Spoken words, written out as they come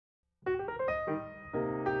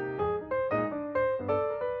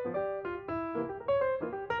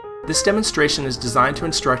This demonstration is designed to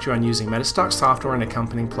instruct you on using Metastock software and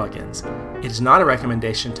accompanying plugins. It is not a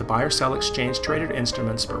recommendation to buy or sell exchange-traded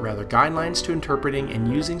instruments, but rather guidelines to interpreting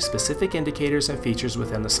and using specific indicators and features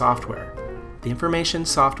within the software. The information,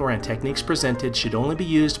 software, and techniques presented should only be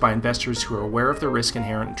used by investors who are aware of the risk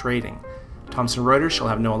inherent in trading. Thomson Reuters shall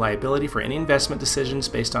have no liability for any investment decisions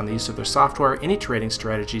based on the use of their software, any trading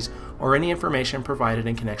strategies, or any information provided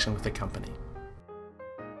in connection with the company.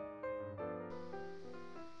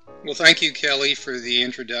 Well, thank you, Kelly, for the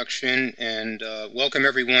introduction, and welcome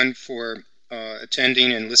everyone for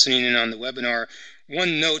attending and listening in on the webinar.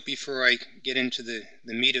 One note before I get into the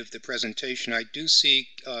meat of the presentation, I do see,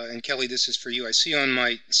 and Kelly, this is for you, I see on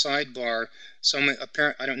my sidebar,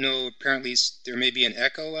 I don't know, apparently there may be an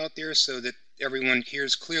echo out there so that everyone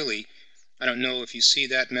hears clearly. I don't know if you see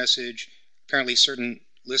that message. Apparently certain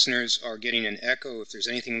listeners are getting an echo. If there's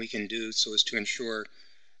anything we can do so as to ensure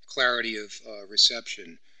clarity of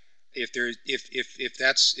reception. Oh,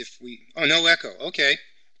 no echo, okay.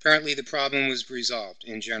 Apparently the problem was resolved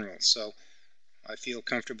in general, so I feel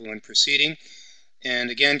comfortable in proceeding. And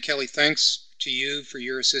again, Kelly, thanks to you for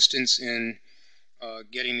your assistance in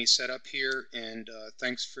getting me set up here, and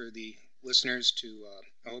thanks for the listeners.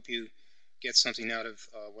 I hope you get something out of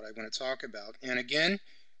what I want to talk about. And again,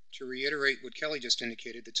 to reiterate what Kelly just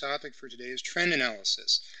indicated, the topic for today is trend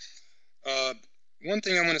analysis. One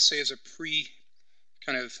thing I want to say is a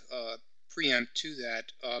preempt to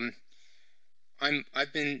that.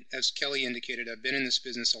 I've been, as Kelly indicated, I've been in this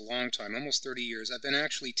business a long time, almost 30 years. I've been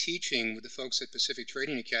actually teaching with the folks at Pacific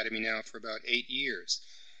Trading Academy now for about 8 years.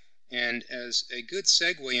 And as a good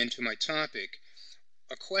segue into my topic,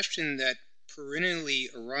 a question that perennially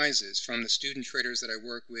arises from the student traders that I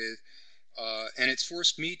work with, and it's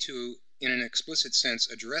forced me to, in an explicit sense,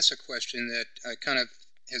 address a question that I kind of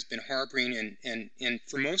has been harboring and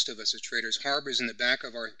for most of us as traders harbors in the back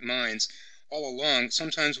of our minds all along.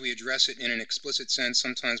 Sometimes we address it in an explicit sense,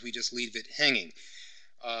 sometimes we just leave it hanging.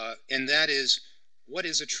 And that is, what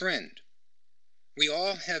is a trend? We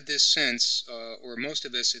all have this sense, or most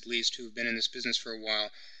of us at least who have been in this business for a while,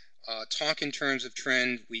 talk in terms of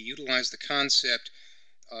trend. We utilize the concept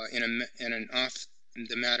in an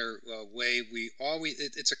off-the-matter way.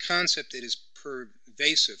 It's a concept that is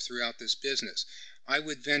pervasive throughout this business. I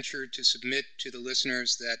would venture to submit to the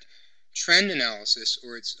listeners that trend analysis,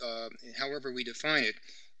 or its however we define it,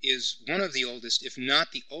 is one of the oldest, if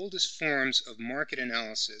not the oldest, forms of market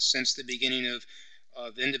analysis since the beginning of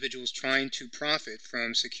individuals trying to profit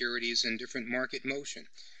from securities and different market motion.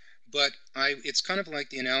 But it's kind of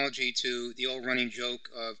like the analogy to the old running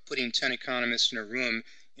joke of putting 10 economists in a room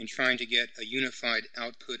and trying to get a unified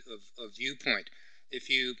output of viewpoint.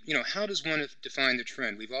 How does one define the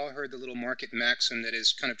trend? We've all heard the little market maxim that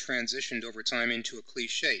has kind of transitioned over time into a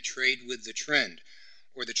cliche, trade with the trend,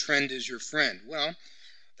 or the trend is your friend. Well,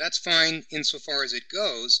 that's fine insofar as it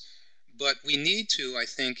goes, but we need to, I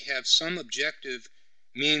think, have some objective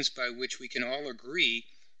means by which we can all agree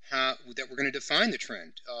that we're going to define the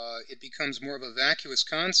trend. It becomes more of a vacuous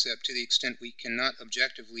concept to the extent we cannot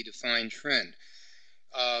objectively define trend.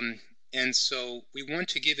 And so we want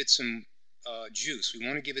to give it some juice. We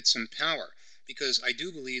want to give it some power, because I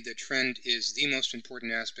do believe that trend is the most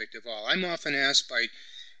important aspect of all. I'm often asked by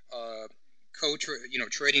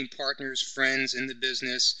trading partners, friends in the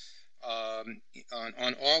business,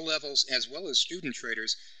 on all levels, as well as student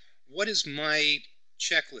traders, what is my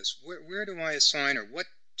checklist? Where do I assign, or what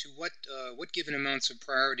given amounts of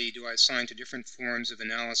priority do I assign to different forms of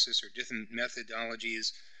analysis, or different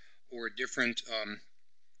methodologies, or different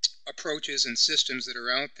approaches and systems that are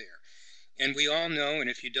out there? And we all know, and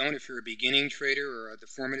if you don't, if you're a beginning trader or at the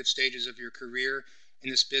formative stages of your career in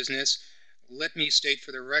this business, let me state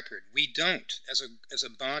for the record, we don't, as a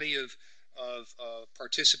body of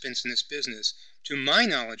participants in this business, to my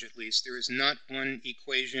knowledge at least, there is not one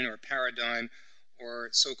equation or paradigm or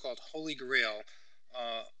so-called holy grail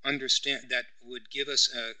that would give us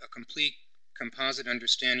a complete composite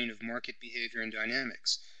understanding of market behavior and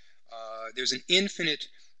dynamics. There's an infinite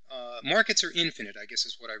markets are infinite, I guess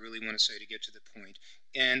is what I really want to say to get to the point.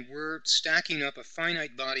 And we're stacking up a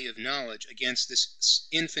finite body of knowledge against this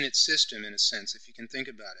infinite system, in a sense, if you can think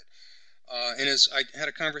about it. And as I had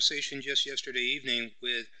a conversation just yesterday evening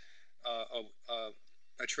with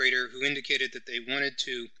a trader who indicated that they wanted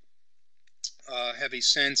to have a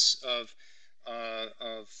sense of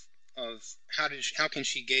how can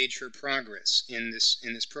she gauge her progress in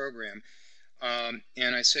this program.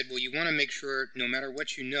 And I said, well, you want to make sure, no matter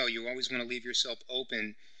what you know, you always want to leave yourself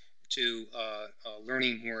open to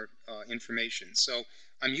learning more information. So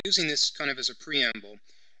I'm using this kind of as a preamble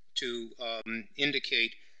to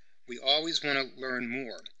indicate we always want to learn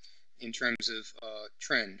more. in terms of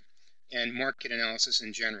trend and market analysis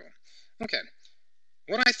in general. Okay,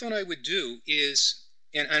 what I thought I would do is,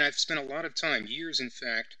 and I've spent a lot of time, years in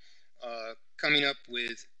fact, coming up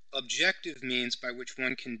with objective means by which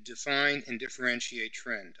one can define and differentiate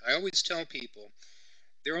trend. I always tell people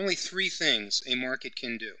there are only three things a market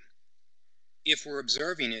can do if we're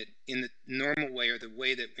observing it in the normal way, or the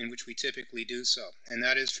way that in which we typically do so. And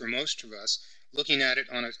that is, for most of us, looking at it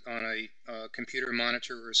on a computer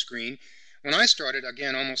monitor or a screen. When I started,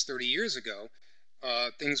 again, almost 30 years ago,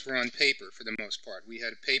 things were on paper for the most part. We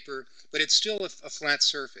had paper, but it's still a flat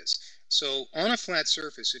surface. So on a flat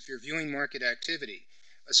surface, if you're viewing market activity,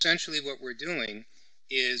 essentially what we're doing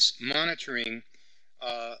is monitoring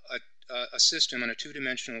a system on a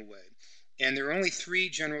two-dimensional way. And there are only three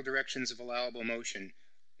general directions of allowable motion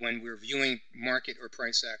when we're viewing market or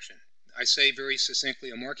price action. I say very succinctly,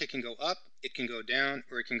 a market can go up, it can go down,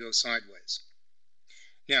 or it can go sideways.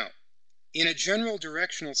 Now, in a general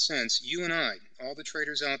directional sense, you and I, all the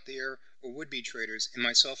traders out there, or would-be traders, and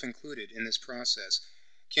myself included in this process,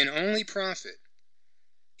 can only profit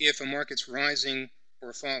if a market's rising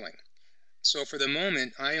or falling. So for the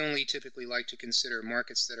moment, I only typically like to consider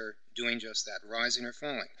markets that are doing just that, rising or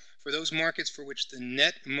falling. For those markets for which the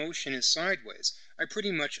net motion is sideways, I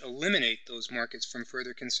pretty much eliminate those markets from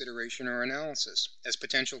further consideration or analysis as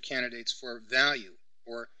potential candidates for value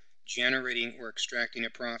or generating or extracting a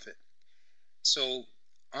profit. So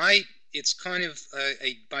it's kind of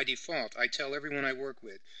by default, I tell everyone I work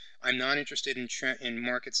with, I'm not interested in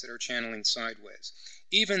markets that are channeling sideways.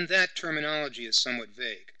 Even that terminology is somewhat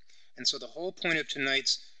vague. And so the whole point of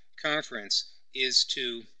tonight's conference is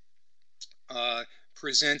to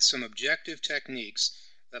present some objective techniques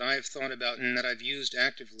that I have thought about and that I've used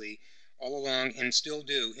actively all along and still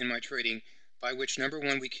do in my trading, by which, number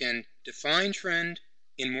one, we can define trend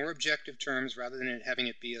in more objective terms rather than having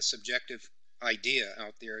it be a subjective idea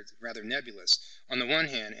out there, rather nebulous, on the one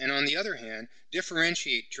hand, and on the other hand,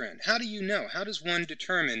 differentiate trend. How do you know? How does one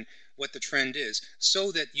determine what the trend is,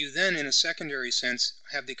 so that you then, in a secondary sense,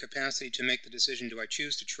 have the capacity to make the decision, do I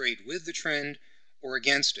choose to trade with the trend or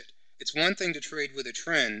against it? It's one thing to trade with a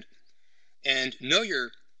trend and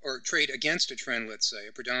or trade against a trend, let's say,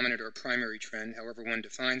 a predominant or a primary trend, however one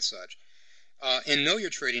defines such, and know you're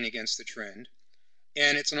trading against the trend.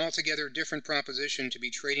 And it's an altogether different proposition to be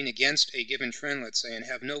trading against a given trend, let's say, and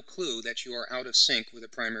have no clue that you are out of sync with a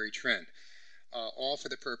primary trend, all for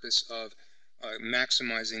the purpose of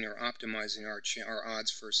maximizing or optimizing our odds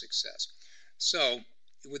for success. So,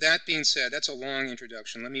 with that being said, that's a long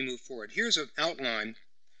introduction. Let me move forward. Here's an outline,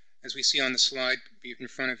 as we see on the slide in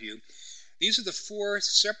front of you. These are the four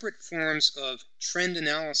separate forms of trend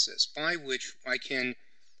analysis by which I can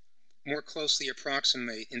more closely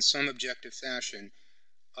approximate in some objective fashion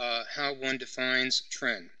how one defines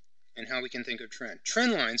trend and how we can think of trend.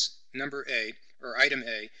 Trend lines, number A, or item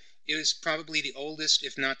A, is probably the oldest,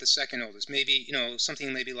 if not the second oldest. Maybe,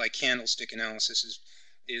 something maybe like candlestick analysis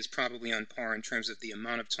is probably on par in terms of the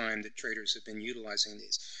amount of time that traders have been utilizing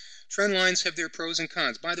these. Trend lines have their pros and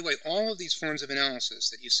cons. By the way, all of these forms of analysis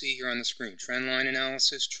that you see here on the screen, trend line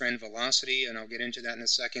analysis, trend velocity, and I'll get into that in a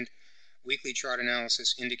second, weekly chart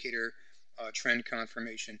analysis, indicator trend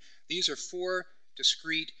confirmation. These are four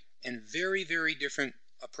discrete and very, very different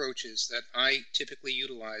approaches that I typically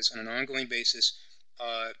utilize on an ongoing basis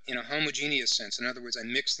in a homogeneous sense. In other words, I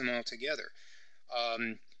mix them all together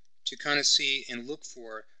to kind of see and look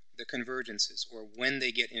for the convergences or when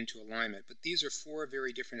they get into alignment. But these are four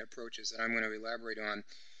very different approaches that I'm going to elaborate on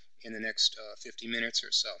in the next 50 minutes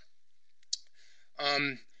or so.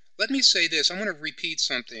 Let me say this. I want to repeat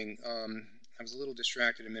something. I was a little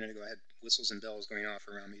distracted a minute ago. I had whistles and bells going off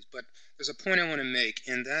around me. But there's a point I want to make,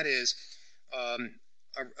 and that is a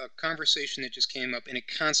conversation that just came up, and it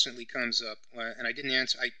constantly comes up. And I didn't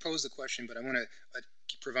answer. I posed the question, but I want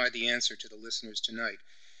to provide the answer to the listeners tonight.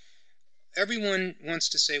 Everyone wants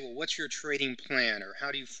to say, well, what's your trading plan, or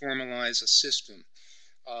how do you formalize a system?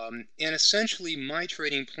 And essentially, my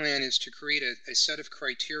trading plan is to create a set of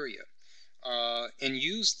criteria and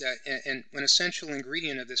use that. And an essential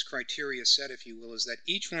ingredient of this criteria set, if you will, is that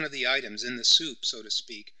each one of the items in the soup, so to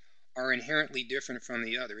speak, are inherently different from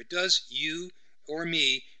the other. It does you or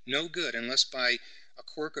me no good unless by a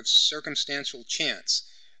quirk of circumstantial chance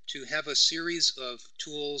to have a series of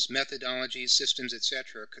tools, methodologies, systems,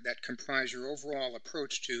 etc. that comprise your overall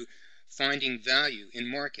approach to finding value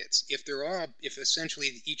in markets. If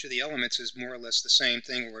essentially each of the elements is more or less the same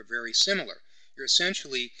thing or very similar, you're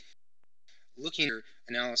essentially looking at your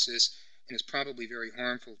analysis, and it's probably very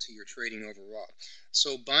harmful to your trading overall.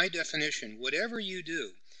 So by definition, whatever you do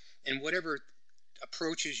and whatever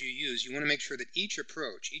approaches you use, you want to make sure that each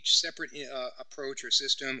approach, each separate approach or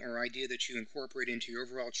system or idea that you incorporate into your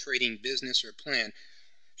overall trading business or plan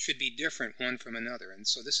should be different one from another. And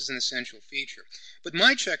so this is an essential feature. But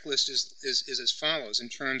my checklist is as follows in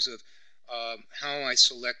terms of how I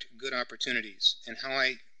select good opportunities and how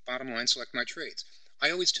I, bottom line, select my trades.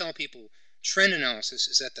 I always tell people trend analysis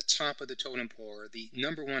is at the top of the totem pole, or the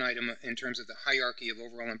number one item in terms of the hierarchy of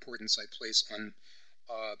overall importance I place on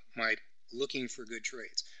my looking for good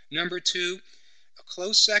trades. Number two, a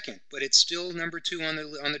close second, but it's still number two on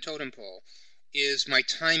the totem pole, is my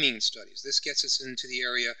timing studies. This gets us into the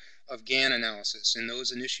area of Gann analysis, and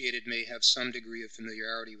those initiated may have some degree of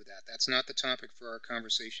familiarity with that. That's not the topic for our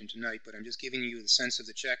conversation tonight, but I'm just giving you the sense of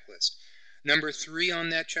the checklist. Number three on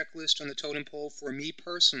that checklist on the totem pole for me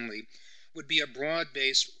personally would be a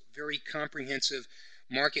broad-based, very comprehensive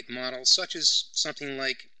market model, such as something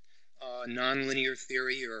like nonlinear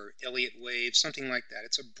theory or Elliott wave, something like that.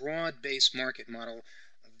 It's a broad-based market model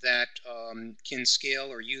that can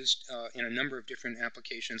scale or used in a number of different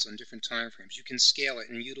applications on different time frames. You can scale it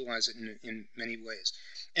and utilize it in many ways.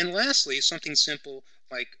 And lastly, something simple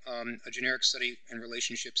like a generic study and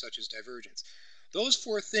relationship such as divergence. Those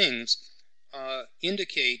four things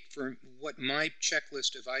indicate for what my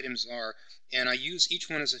checklist of items are, and I use each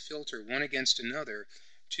one as a filter, one against another,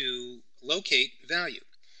 to locate value.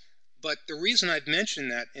 But the reason I've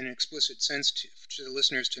mentioned that in an explicit sense to the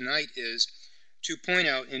listeners tonight is to point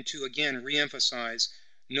out and to again re-emphasize,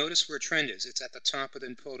 notice where trend is. It's at the top of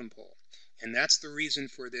the totem pole. And that's the reason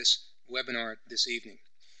for this webinar this evening.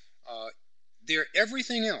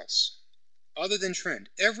 Everything else, other than trend,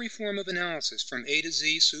 every form of analysis from A to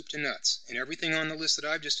Z, soup to nuts, and everything on the list that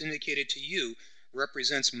I've just indicated to you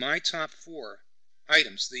represents my top four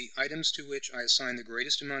items, the items to which I assign the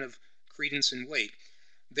greatest amount of credence and weight.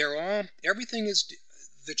 Everything is,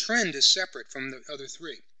 the trend is separate from the other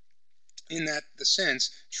three. In that the sense,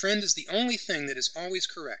 trend is the only thing that is always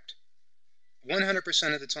correct,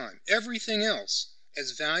 100% of the time. Everything else,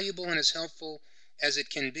 as valuable and as helpful as it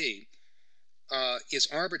can be, is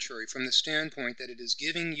arbitrary from the standpoint that it is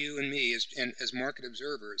giving you and me as market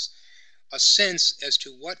observers a sense as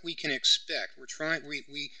to what we can expect.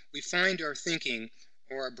 We find our thinking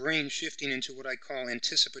or our brain shifting into what I call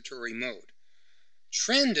anticipatory mode.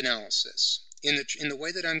 Trend analysis, in the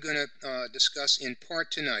way that I'm going to discuss in part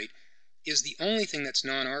tonight, is the only thing that's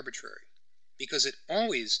non-arbitrary, because it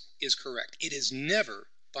always is correct. It is never,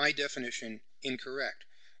 by definition, incorrect.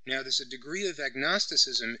 Now, there's a degree of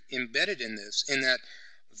agnosticism embedded in this, in that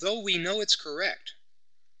though we know it's correct,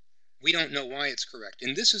 we don't know why it's correct.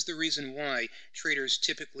 And this is the reason why traders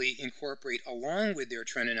typically incorporate, along with their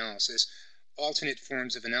trend analysis, alternate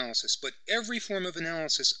forms of analysis. But every form of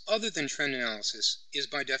analysis other than trend analysis is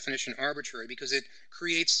by definition arbitrary, because it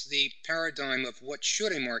creates the paradigm of what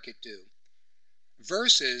should a market do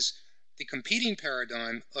versus the competing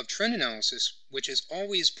paradigm of trend analysis, which is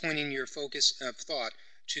always pointing your focus of thought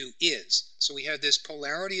to is. So we have this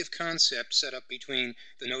polarity of concept set up between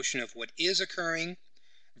the notion of what is occurring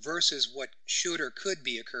versus what should or could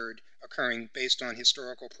be occurring based on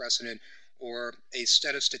historical precedent or a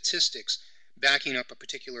set of statistics backing up a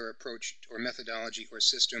particular approach or methodology or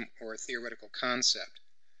system or a theoretical concept.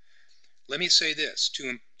 Let me say this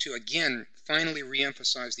to again finally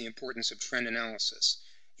re-emphasize the importance of trend analysis.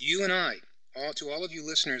 You and I, to all of you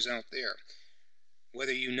listeners out there,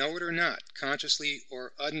 whether you know it or not, consciously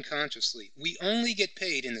or unconsciously, we only get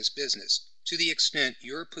paid in this business to the extent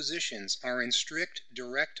your positions are in strict,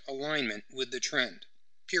 direct alignment with the trend,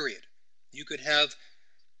 period. You could have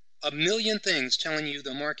a million things telling you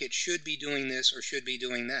the market should be doing this or should be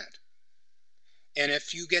doing that. And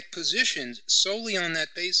if you get positioned solely on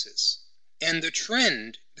that basis, and the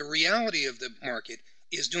trend, the reality of the market,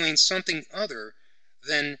 is doing something other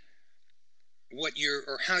than what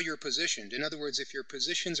how you're positioned. In other words, if your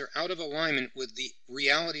positions are out of alignment with the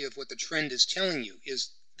reality of what the trend is telling you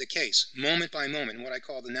is the case, moment by moment, what I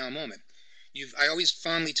call the now moment. I always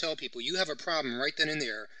fondly tell people, you have a problem right then and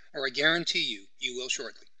there, or I guarantee you will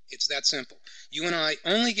shortly. It's that simple. You and I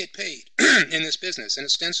only get paid in this business, and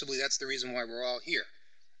ostensibly that's the reason why we're all here,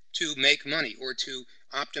 to make money or to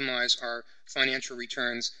optimize our financial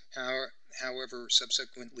returns, however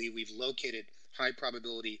subsequently we've located high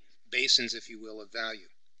probability basins, if you will, of value.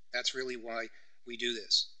 That's really why we do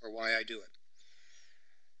this, or why I do it.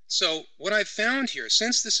 So what I've found here,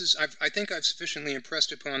 since this is, I think I've sufficiently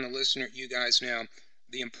impressed upon the listener, you guys now,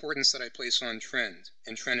 the importance that I place on trend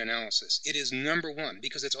and trend analysis. It is number one,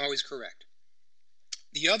 because it's always correct.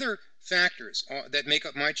 The other factors that make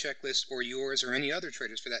up my checklist, or yours, or any other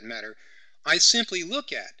traders for that matter, I simply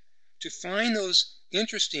look at to find those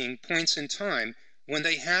interesting points in time when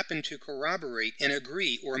they happen to corroborate and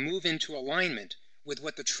agree or move into alignment with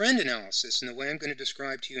what the trend analysis, in the way I'm going to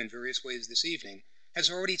describe to you in various ways this evening, has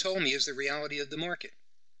already told me is the reality of the market.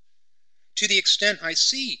 To the extent I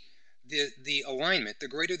see the alignment, the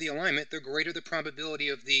greater the alignment, the greater the probability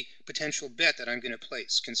of the potential bet that I'm going to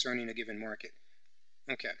place concerning a given market.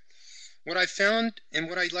 Okay. What I found and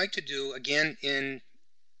what I'd like to do, again,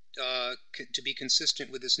 to be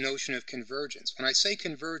consistent with this notion of convergence. When I say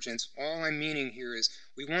convergence, all I'm meaning here is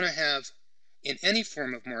we want to have, in any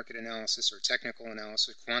form of market analysis or technical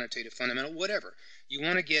analysis, quantitative, fundamental, whatever, you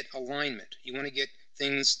want to get alignment. You want to get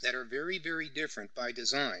things that are very, very different by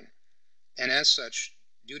design. And as such,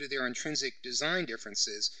 due to their intrinsic design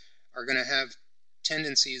differences, are going to have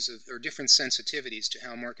tendencies or different sensitivities to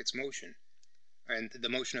how markets motion and the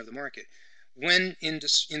motion of the market. When, in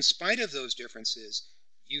spite of those differences,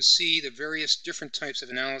 you see the various different types of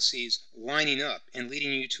analyses lining up and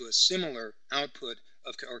leading you to a similar output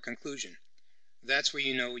or conclusion, that's where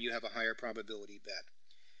you know you have a higher probability bet.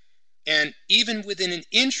 And even within an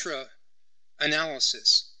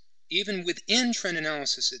intra-analysis, even within trend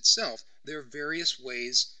analysis itself, there are various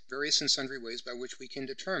and sundry ways by which we can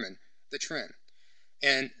determine the trend.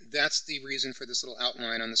 And that's the reason for this little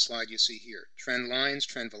outline on the slide you see here. Trend lines,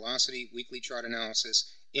 trend velocity, weekly chart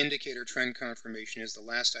analysis, indicator trend confirmation is the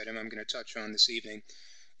last item I'm going to touch on this evening.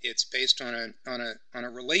 It's based on a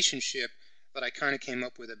relationship that I kind of came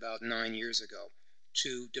up with about 9 years ago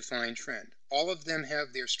to define trend. All of them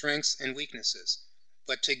have their strengths and weaknesses,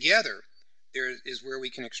 but together there is where we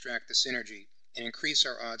can extract the synergy and increase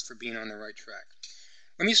our odds for being on the right track.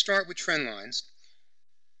 Let me start with trend lines.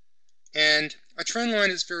 And a trend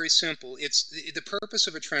line is very simple. It's the purpose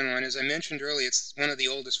of a trend line, as I mentioned earlier, it's one of the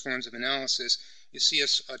oldest forms of analysis. You see a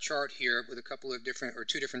chart here with a couple of different, or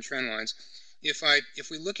two different trend lines. If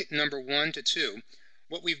we look at number 1 to 2,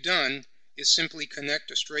 what we've done is simply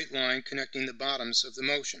connect a straight line connecting the bottoms of the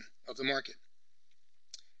motion of the market.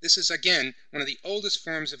 This is, again, one of the oldest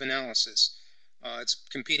forms of analysis. It's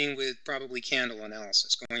competing with probably candle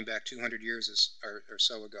analysis, going back 200 years or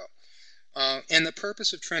so ago. And the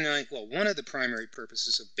purpose of trend line, well, one of the primary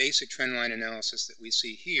purposes of basic trend line analysis that we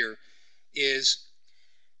see here is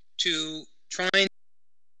to try and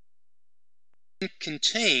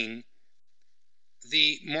contain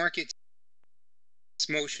the market's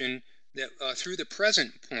motion that, through the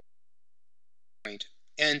present point.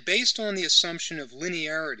 And based on the assumption of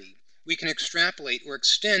linearity, we can extrapolate or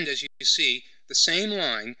extend, as you see, the same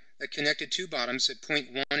line that connected two bottoms at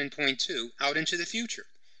point 1 and point 2 out into the future.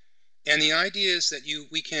 And the idea is that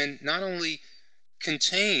we can not only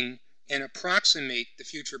contain and approximate the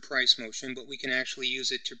future price motion, but we can actually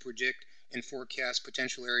use it to predict and forecast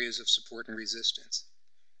potential areas of support and resistance.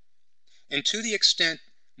 And to the extent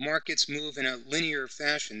markets move in a linear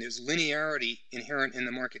fashion, there's linearity inherent in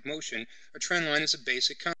the market motion, a trend line is a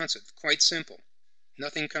basic concept, quite simple,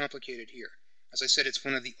 nothing complicated here. As I said, it's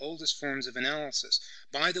one of the oldest forms of analysis.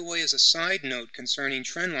 By the way, as a side note concerning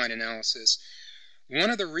trend line analysis, one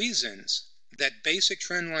of the reasons that basic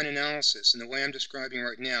trend line analysis, in the way I'm describing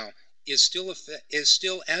right now, is still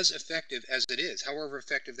as effective as it is, however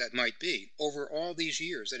effective that might be, over all these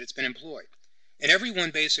years that it's been employed. And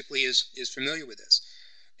everyone basically is familiar with this.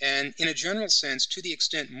 And in a general sense, to the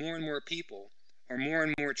extent more and more people or more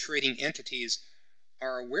and more trading entities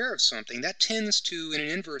are aware of something, that tends to, in an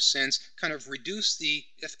inverse sense, kind of reduce the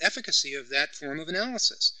efficacy of that form of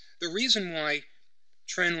analysis. The reason why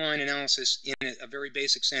trend line analysis, in a very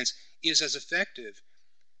basic sense, is as effective,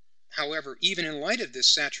 however, even in light of this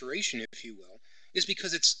saturation, if you will, is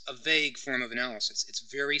because it's a vague form of analysis.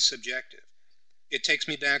 It's very subjective. It takes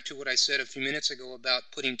me back to what I said a few minutes ago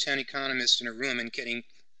about putting 10 economists in a room and getting,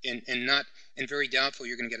 and very doubtful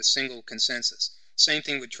you're going to get a single consensus. Same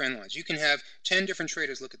thing with trend lines. You can have 10 different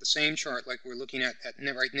traders look at the same chart like we're looking at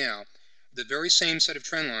right now, the very same set of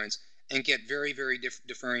trend lines, and get very, very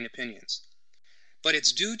differing opinions. But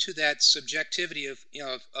it's due to that subjectivity of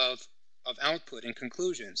output and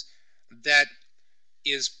conclusions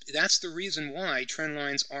that's the reason why trend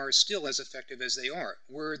lines are still as effective as they are.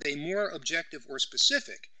 Were they more objective or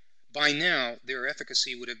specific, by now their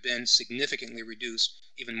efficacy would have been significantly reduced,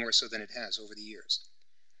 even more so than it has over the years.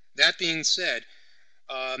 That being said,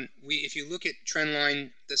 if you look at trend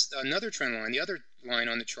line, another trend line, the other line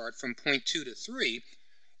on the chart from point 2 to 3,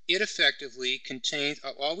 it effectively contains,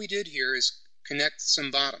 all we did here is connect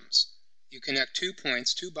some bottoms. You connect 2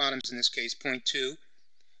 points, 2 bottoms in this case, point 2,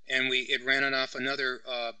 and it ran it off another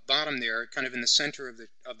bottom there, kind of in the center of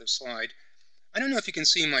the slide. I don't know if you can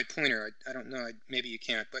see my pointer. I don't know. Maybe you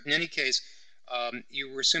can't. But in any case,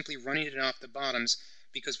 you were simply running it off the bottoms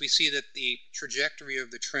because we see that the trajectory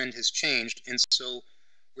of the trend has changed, and so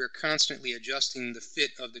we're constantly adjusting the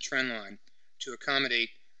fit of the trend line to accommodate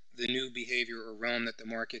the new behavior or realm that the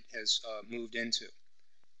market has moved into.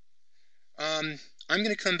 I'm going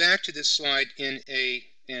to come back to this slide in a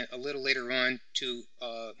little later on to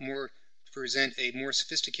present a more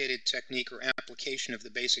sophisticated technique or application of the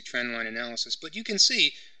basic trend line analysis. But you can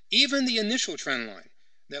see even the initial trend line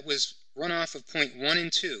that was run off of point 1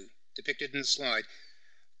 and 2, depicted in the slide,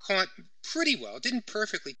 caught pretty well, didn't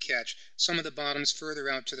perfectly catch some of the bottoms further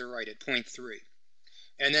out to the right at point 3.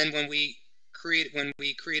 And then when we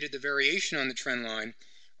created the variation on the trend line,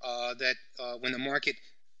 when the market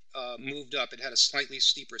moved up, it had a slightly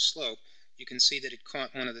steeper slope. You can see that it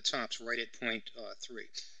caught one of the tops right at point 3.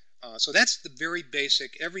 So that's the very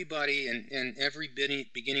basic. Everybody in every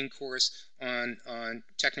beginning course on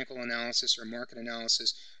technical analysis or market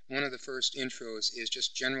analysis, one of the first intros is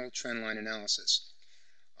just general trend line analysis.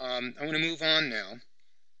 I want to move on now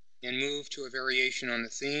and move to a variation on the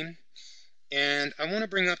theme. And I want to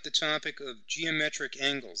bring up the topic of geometric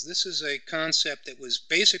angles. This is a concept that was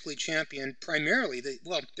basically championed primarily,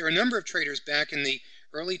 well, there are a number of traders back in the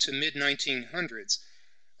early to mid-1900s,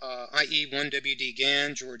 i.e. 1W.D.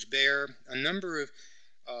 Gann, George Baer, a number of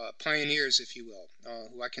pioneers, if you will,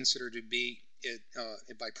 who I consider to be,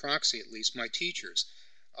 by proxy at least, my teachers,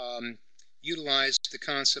 utilized the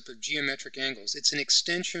concept of geometric angles. It's an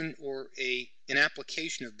extension or an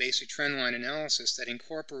application of basic trendline analysis that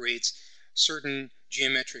incorporates certain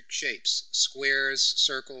geometric shapes. Squares,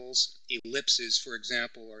 circles, ellipses, for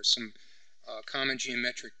example, are some common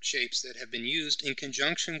geometric shapes that have been used in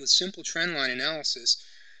conjunction with simple trendline analysis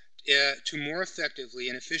to more effectively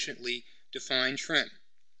and efficiently define trend.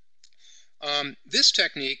 This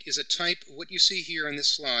technique is a type, what you see here on this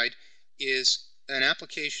slide is an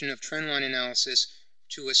application of trendline analysis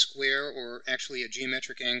to a square or actually a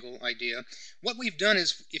geometric angle idea. What we've done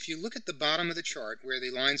is, if you look at the bottom of the chart where the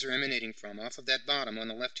lines are emanating from, off of that bottom on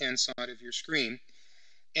the left-hand side of your screen,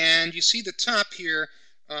 and you see the top here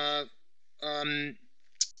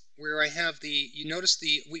where I have you notice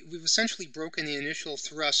we've essentially broken the initial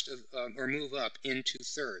thrust of, or move up into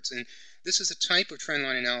thirds. And this is a type of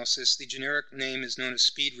trendline analysis. The generic name is known as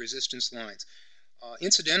speed resistance lines.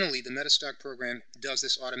 Incidentally, the Metastock program does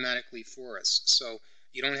this automatically for us, so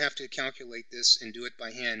you don't have to calculate this and do it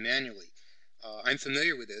by hand manually. I'm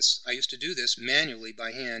familiar with this. I used to do this manually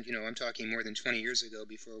by hand. You know, I'm talking more than 20 years ago,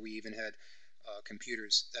 before we even had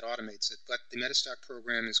computers that automates it. But the Metastock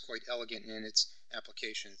program is quite elegant in its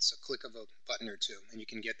application. It's a click of a button or two, and you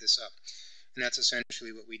can get this up. And that's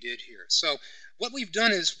essentially what we did here. So what we've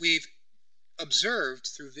done is we've observed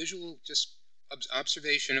through visual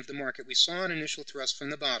observation of the market. We saw an initial thrust from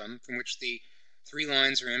the bottom, from which the three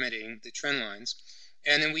lines are emanating, the trend lines.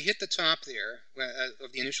 And then we hit the top there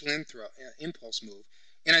of the initial impulse move,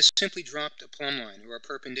 and I simply dropped a plumb line, or a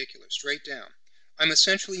perpendicular, straight down. I'm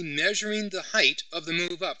essentially measuring the height of the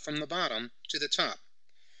move up from the bottom to the top.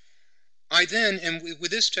 I then, and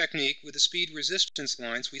with this technique, with the speed resistance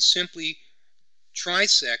lines, we simply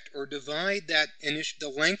trisect or divide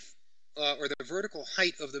the length or the vertical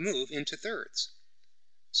height of the move into thirds.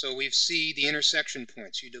 So we see the intersection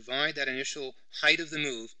points. You divide that initial height of the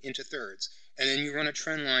move into thirds, and then you run a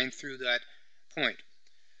trend line through that point,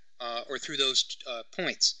 or through those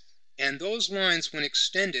points. And those lines, when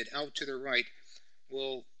extended out to the right,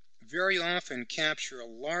 will very often capture a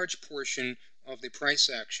large portion of the price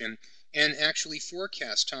action and actually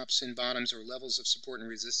forecast tops and bottoms or levels of support and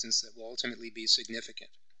resistance that will ultimately be significant,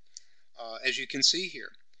 as you can see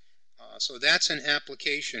here. So that's an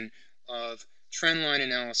application of trendline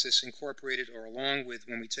analysis incorporated or along with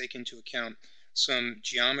when we take into account some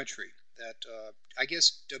geometry that I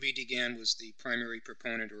guess W.D. Gann was the primary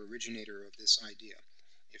proponent or originator of this idea,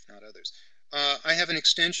 if not others. I have an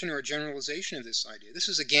extension or a generalization of this idea. This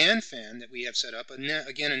is a Gann fan that we have set up. And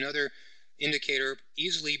again, another indicator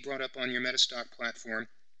easily brought up on your Metastock platform,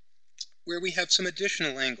 where we have some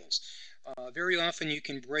additional angles. Very often you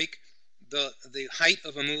can break the height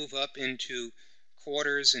of a move up into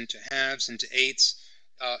quarters, into halves, into eighths,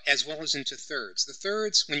 as well as into thirds. The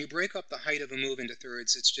thirds, when you break up the height of a move into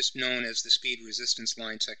thirds, it's just known as the speed resistance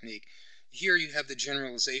line technique. Here you have the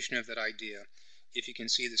generalization of that idea, if you can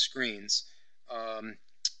see the screens,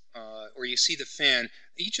 or you see the fan.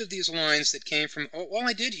 Each of these lines that came from, all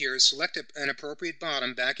I did here is select an appropriate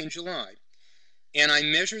bottom back in July, and I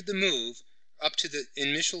measured the move up to the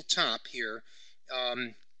initial top here.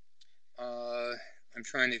 I'm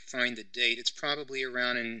trying to find the date. It's probably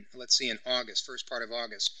around in, let's see, in August, first part of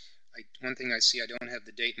August. One thing I see, I don't have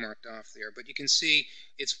the date marked off there, but you can see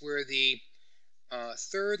it's where the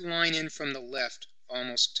third line in from the left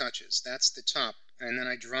almost touches. That's the top. And then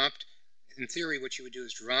I dropped, in theory what you would do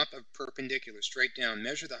is drop a perpendicular straight down,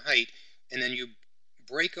 measure the height, and then you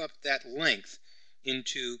break up that length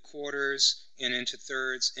into quarters and into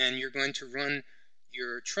thirds, and you're going to run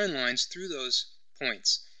your trend lines through those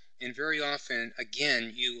points. And very often,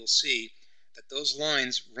 again, you will see that those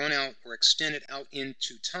lines run out or extended out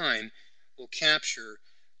into time will capture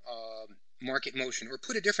market motion. Or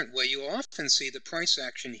put a different way, you'll often see the price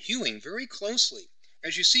action hewing very closely.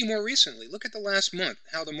 As you see more recently, look at the last month,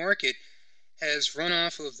 how the market has run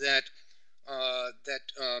off of that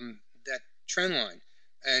trend line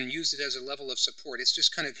and used it as a level of support. It's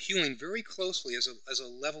just kind of hewing very closely as a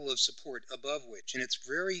level of support above which, and it's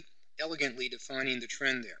very elegantly defining the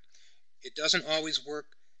trend there. It doesn't always work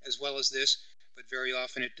as well as this, but very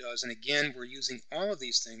often it does. And again, we're using all of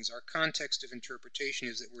these things. Our context of interpretation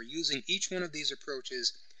is that we're using each one of these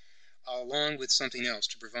approaches along with something else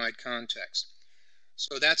to provide context.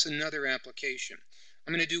 So that's another application.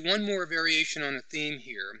 I'm going to do one more variation on a theme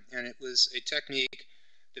here, and it was a technique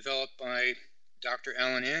developed by Dr.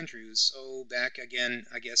 Alan Andrews, back again,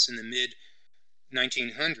 I guess, in the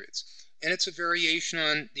mid-1900s. And it's a variation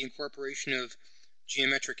on the incorporation of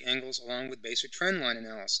geometric angles along with basic trend line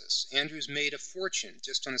analysis. Andrews made a fortune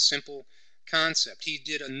just on a simple concept. He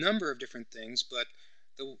did a number of different things, but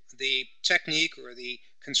the technique or the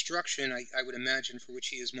construction, I would imagine, for which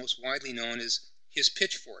he is most widely known is his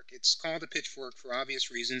pitchfork. It's called a pitchfork for obvious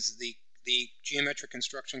reasons. The geometric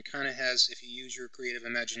construction kind of has, if you use your creative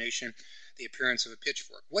imagination, the appearance of a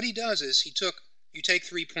pitchfork. What he does is you take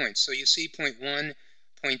 3 points. So you see point 1,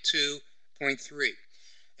 point 2, point 3.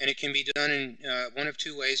 And it can be done in one of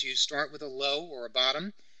two ways. You start with a low or a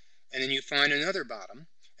bottom, and then you find another bottom,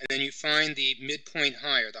 and then you find the midpoint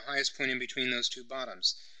high, or the highest point in between those two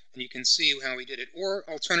bottoms. And you can see how he did it. Or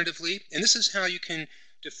alternatively, and this is how you can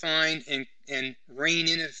define and rein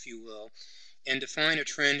in, if you will, and define a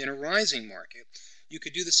trend in a rising market. You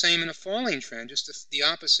could do the same in a falling trend, just the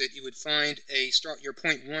opposite. You would find your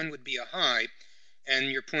point 1 would be a high, and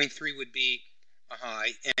your point 3 would be a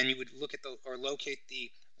high, and you would look at or locate the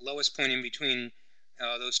lowest point in between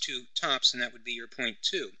those two tops, and that would be your point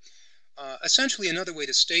 2. Essentially, another way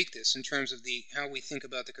to state this in terms of how we think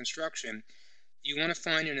about the construction, you want to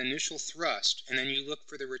find an initial thrust, and then you look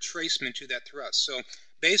for the retracement to that thrust. So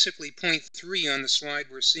basically, point 3 on the slide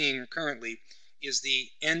we're seeing currently is the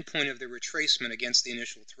end point of the retracement against the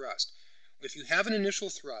initial thrust. If you have an initial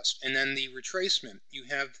thrust and then the retracement,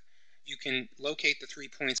 you can locate the 3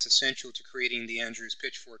 points essential to creating the Andrews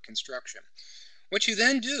pitchfork construction. What you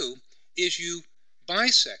then do is you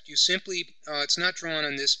bisect. You simply, it's not drawn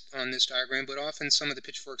on this diagram, but often some of the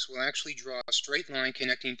pitchforks will actually draw a straight line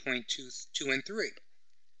connecting point 2 and 3.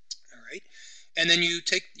 All right, and then you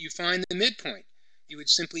find the midpoint. You would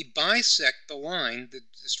simply bisect the line, the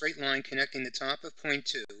straight line connecting the top of point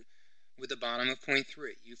 2 with the bottom of point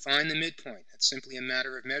 3. You find the midpoint. It's simply a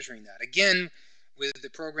matter of measuring that. Again, with the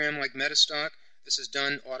program like Metastock, this is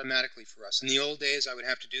done automatically for us. In the old days, I would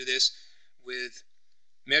have to do this with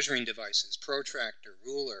measuring devices, protractor,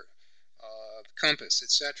 ruler, compass,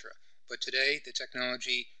 etc. But today, the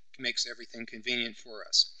technology makes everything convenient for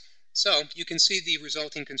us. So you can see the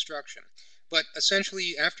resulting construction. But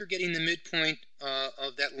essentially, after getting the midpoint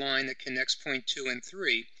of that line that connects point 2 and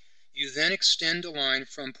 3, you then extend a line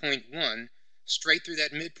from point 1 straight through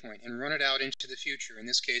that midpoint and run it out into the future. In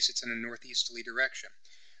this case, it's in a northeasterly direction.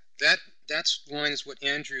 That line is what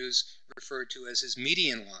Andrews referred to as his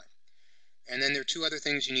median line. And then there are two other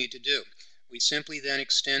things you need to do. We simply then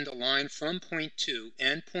extend a line from point 2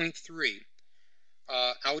 and point 3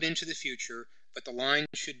 out into the future, but the line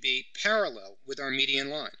should be parallel with our median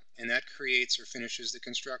line. And that creates or finishes the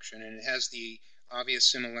construction, and it has the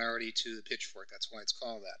obvious similarity to the pitchfork. That's why it's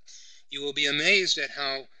called that. You will be amazed at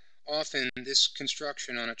how often this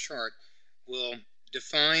construction on a chart will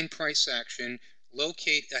define price action,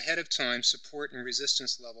 locate ahead of time support and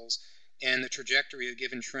resistance levels, and the trajectory of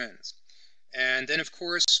given trends. And then, of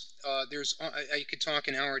course, I could talk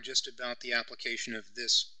an hour just about the application of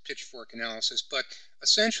this pitchfork analysis, but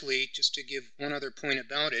essentially, just to give one other point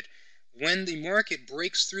about it, when the market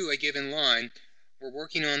breaks through a given line, we're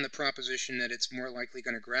working on the proposition that it's more likely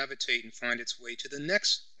going to gravitate and find its way to the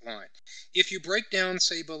next line. If you break down,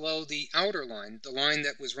 say, below the outer line, the line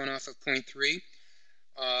that was run off of point 3,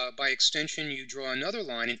 by extension, you draw another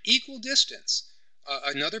line in equal distance,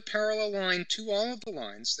 another parallel line to all of the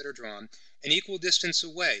lines that are drawn, an equal distance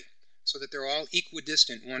away, so that they're all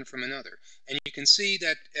equidistant one from another. And you can see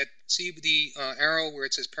that see the arrow where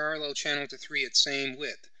it says parallel channel to 3 at same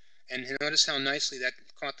width. And notice how nicely that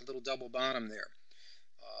caught the little double bottom there,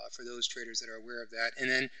 for those traders that are aware of that. And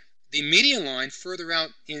then The median line further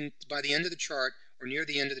out by the end of the chart, or near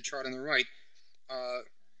the end of the chart on the right,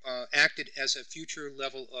 acted as a future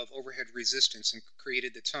level of overhead resistance and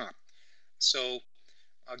created the top. So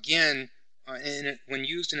again, when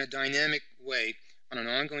used in a dynamic way on an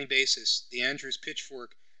ongoing basis, the Andrews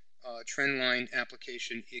pitchfork trend line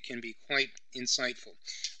application, it can be quite insightful.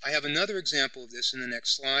 I have another example of this in the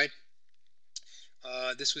next slide.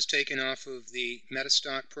 This was taken off of the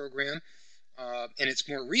Metastock program, and it's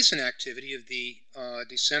more recent activity of the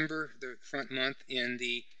December, the front month in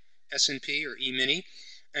the S&P or E-mini.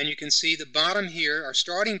 And you can see the bottom here, our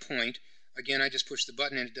starting point. Again, I just pushed the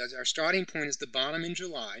button and it does. Our starting point is the bottom in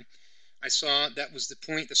July. I saw that was the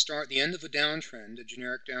point, the end of a downtrend, a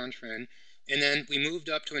generic downtrend. And then we moved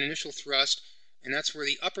up to an initial thrust, and that's where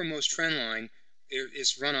the uppermost trend line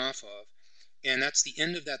is run off of. And that's the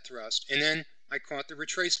end of that thrust. And then I caught the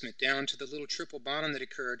retracement down to the little triple bottom that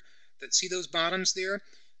occurred. See those bottoms there?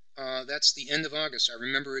 That's the end of August. I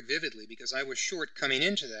remember it vividly because I was short coming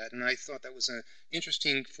into that, and I thought that was an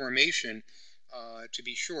interesting formation to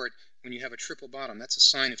be short when you have a triple bottom. That's a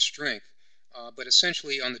sign of strength. But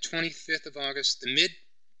essentially on the 25th of August,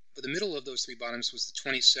 the middle of those three bottoms was the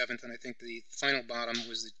 27th, and I think the final bottom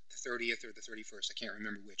was the 30th or the 31st. I can't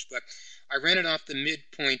remember which. But I ran it off the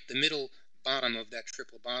midpoint, the middle bottom of that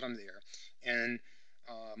triple bottom there, and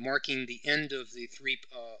marking the end of the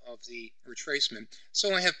retracement.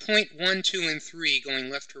 So I have point 1, 2, and 3 going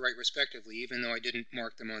left to right respectively, even though I didn't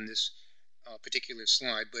mark them on this particular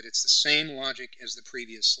slide, but it's the same logic as the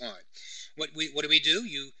previous slide. What do we do?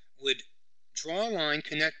 You would draw a line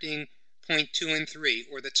connecting point 2 and 3,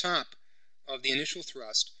 or the top of the initial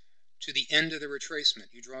thrust, to the end of the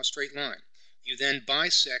retracement. You draw a straight line. You then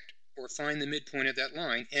bisect or find the midpoint of that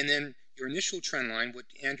line, and then your initial trend line, what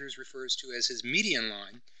Andrews refers to as his median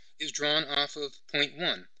line, is drawn off of point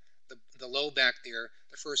 1, the low back there,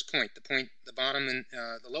 the first point, the bottom, and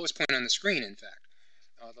the lowest point on the screen, in fact,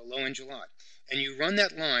 the low in July. And you run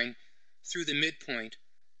that line through the midpoint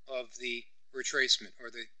of the retracement,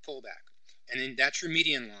 or the pullback. And then that's your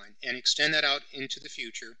median line, and extend that out into the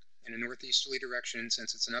future in a northeasterly direction,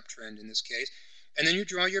 since it's an uptrend in this case. And then you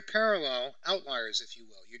draw your parallel outliers, if you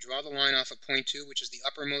will. You draw the line off of point 2, which is the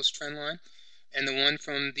uppermost trend line, and the one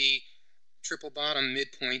from the triple bottom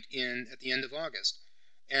midpoint at the end of August.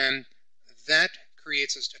 And that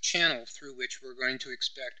creates a channel through which we're going to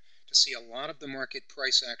expect to see a lot of the market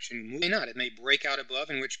price action move. It may not. It may break out above,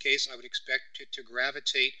 in which case I would expect it to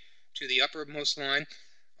gravitate to the uppermost line,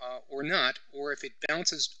 or not. Or if it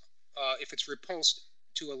bounces, if it's repulsed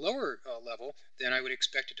to a lower level, then I would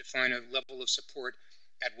expect it to find a level of support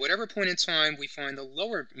at whatever point in time we find the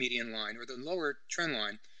lower median line or the lower trend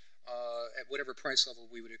line, at whatever price level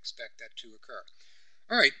we would expect that to occur.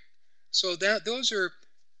 All right, so those are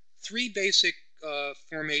three basic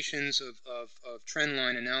formations of trend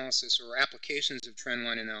line analysis, or applications of trend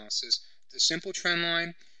line analysis. The simple trend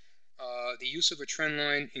line, the use of a trend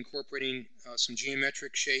line incorporating some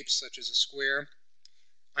geometric shapes such as a square.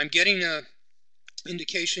 I'm getting a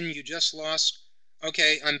indication you just lost.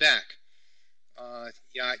 Okay, I'm back.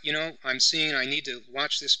 Yeah, you know, I'm seeing I need to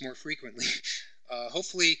watch this more frequently.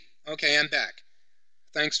 Hopefully, okay, I'm back.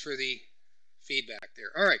 Thanks for the feedback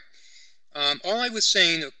there. All right. All I was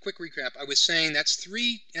saying, a quick recap, I was saying that's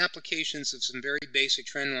three applications of some very basic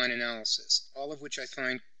trend line analysis, all of which I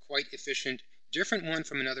find quite efficient, different one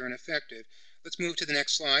from another, and effective. Let's move to the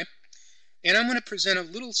next slide. And I'm going to present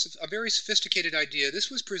a very sophisticated idea.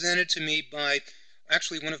 This was presented to me by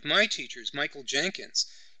actually one of my teachers, Michael Jenkins,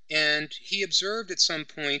 and he observed at some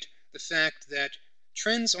point the fact that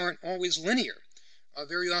trends aren't always linear.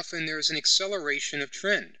 Very often there's an acceleration of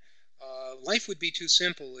trend. Life would be too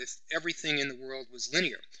simple if everything in the world was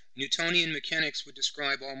linear. Newtonian mechanics would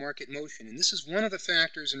describe all market motion, and this is one of the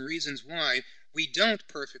factors and reasons why we don't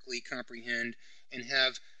perfectly comprehend and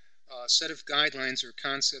have a set of guidelines or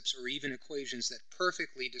concepts or even equations that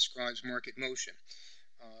perfectly describes market motion.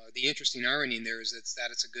 The interesting irony in there is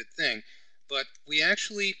that it's a good thing. But we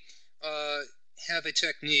actually have a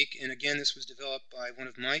technique, and again this was developed by one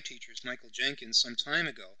of my teachers, Michael Jenkins, some time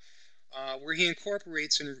ago, where he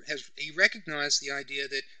incorporates and he recognized the idea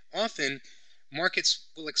that often markets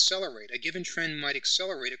will accelerate. A given trend might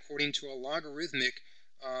accelerate according to a logarithmic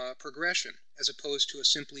progression, as opposed to a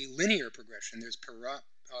simply linear progression. There's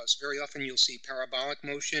very often you'll see parabolic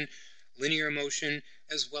motion, linear motion,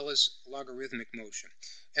 as well as logarithmic motion.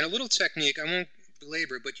 And a little technique, I won't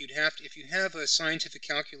belabor, but if you have a scientific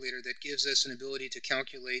calculator that gives us an ability to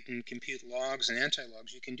calculate and compute logs and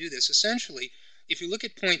anti-logs, you can do this. Essentially, if you look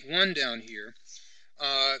at point 1 down here,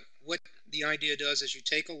 what the idea does is you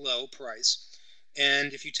take a low price,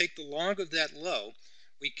 and if you take the log of that low,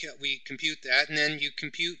 we compute that, and then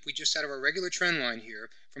we just out of our regular trend line here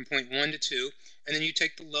from point 1 to 2, and then you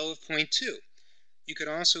take the low of point 2. You could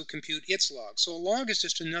also compute its log. So a log is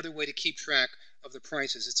just another way to keep track of the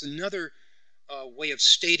prices. It's another way of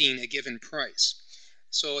stating a given price.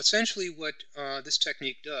 So essentially what this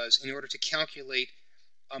technique does in order to calculate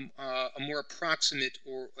a more approximate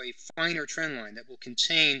or a finer trend line that will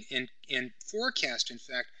contain and forecast, in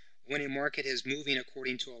fact, when a market is moving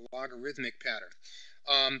according to a logarithmic pattern.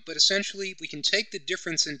 But essentially, we can take the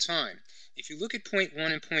difference in time. If you look at point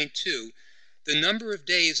 1 and point 2, the number of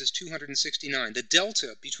days is 269. The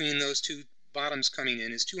delta between those two bottoms coming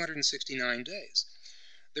in is 269 days.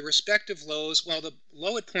 The respective lows, well, the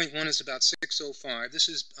low at point 1 is about 605. This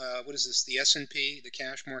is, what is this, the S&P, the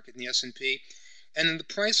cash market in the S&P. And then the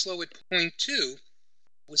price low at point 2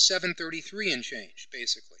 was 733 and change,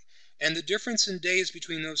 basically. And the difference in days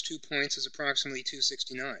between those 2 points is approximately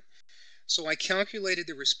 269. So I calculated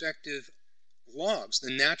the respective logs,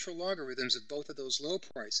 the natural logarithms of both of those low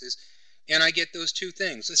prices, and I get those two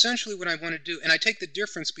things. Essentially what I want to do, and I take the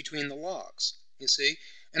difference between the logs, you see,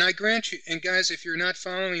 and I grant you, and guys, if you're not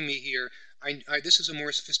following me here, this is a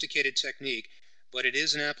more sophisticated technique, but it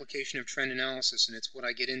is an application of trend analysis, and it's what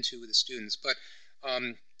I get into with the students. But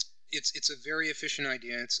it's a very efficient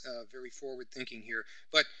idea. It's very forward-thinking here.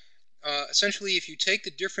 But essentially, if you take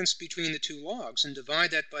the difference between the two logs and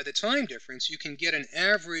divide that by the time difference, you can get an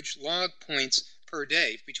average log points per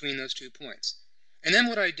day between those 2 points. And then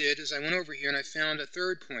what I did is I went over here and I found a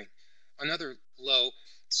third point, another low,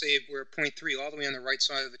 say we're at point 3, all the way on the right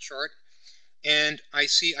side of the chart. And I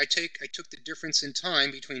took the difference in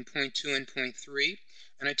time between point 2 and point 3,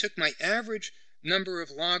 and I took my average number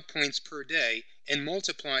of log points per day and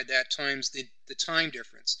multiplied that times the time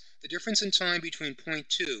difference. The difference in time between point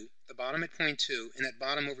 2, the bottom at point 2, and that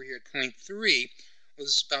bottom over here at point 3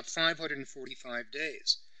 was about 545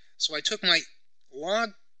 days. So I took my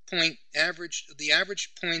log point average, the average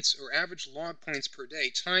points or average log points per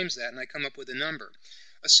day times that, and I come up with a number.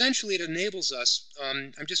 Essentially, it enables us,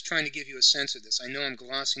 I'm just trying to give you a sense of this. I know I'm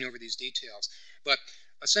glossing over these details, but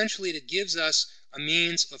essentially it gives us a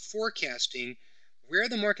means of forecasting where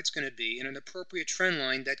the market's going to be in an appropriate trend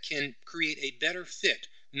line that can create a better fit.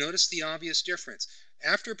 Notice the obvious difference.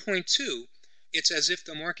 After point 2, it's as if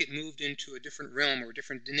the market moved into a different realm or a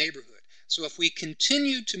different neighborhood. So if we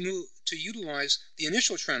continue to utilize the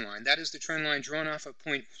initial trend line, that is the trend line drawn off of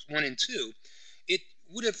point 1 and 2, it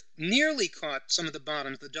would have nearly caught some of the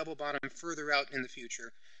bottoms, the double bottom, further out in the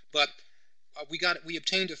future, but we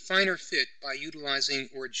obtained a finer fit by utilizing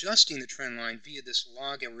or adjusting the trend line via this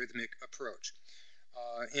logarithmic approach.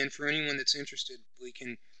 And for anyone that's interested, we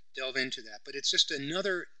can delve into that. But it's just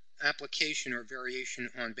another application or variation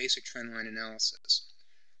on basic trend line analysis.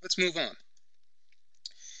 Let's move on.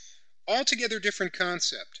 Altogether different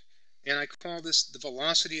concept, and I call this the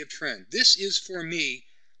velocity of trend. This is, for me,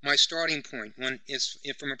 my starting point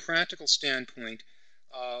from a practical standpoint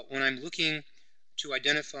when I'm looking to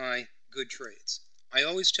identify good trades. I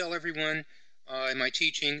always tell everyone in my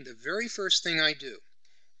teaching, the very first thing I do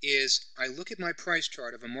is I look at my price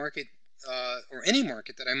chart of a market or any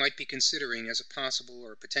market that I might be considering as a possible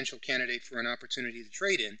or potential candidate for an opportunity to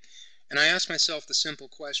trade in, and I ask myself the simple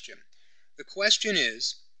question. The question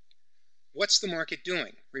is, what's the market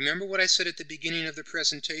doing? Remember what I said at the beginning of the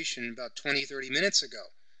presentation about 20-30 minutes ago.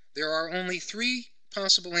 There are only 3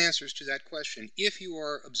 possible answers to that question if you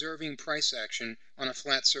are observing price action on a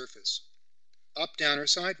flat surface, up, down, or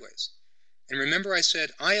sideways. And remember I said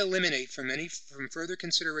I eliminate from further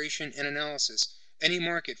consideration and analysis any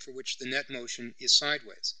market for which the net motion is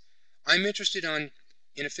sideways. I'm interested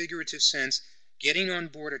in a figurative sense, getting on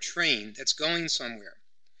board a train that's going somewhere.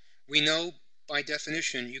 We know by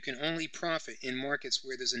definition you can only profit in markets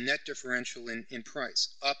where there's a net differential in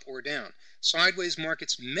price, up or down. Sideways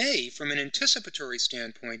markets may, from an anticipatory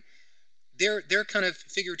standpoint, they're kind of,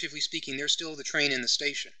 figuratively speaking, they're still the train in the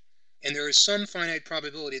station. And there is some finite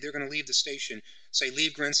probability they're going to leave the station, say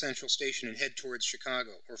leave Grand Central Station and head towards Chicago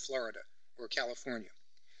or Florida or California.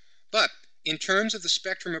 But in terms of the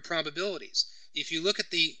spectrum of probabilities, if you look at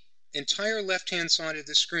the entire left-hand side of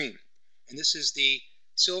the screen, and this is the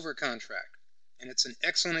silver contract, and it's an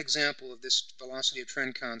excellent example of this velocity of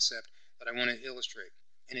trend concept that I want to illustrate.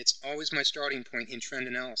 And it's always my starting point in trend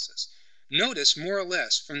analysis. Notice, more or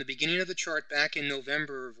less, from the beginning of the chart back in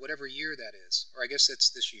November of whatever year that is, or I guess that's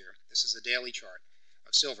this year, this is a daily chart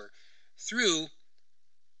of silver, through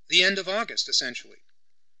the end of August, essentially.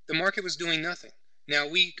 The market was doing nothing. Now,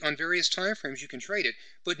 on various time frames, you can trade it,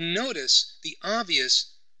 but notice the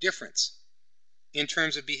obvious difference in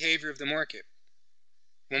terms of behavior of the market.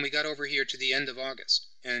 when we got over here to the end of August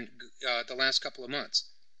and the last couple of months.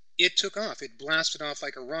 It took off. It blasted off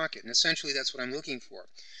like a rocket, and essentially that's what I'm looking for.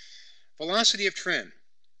 Velocity of trend.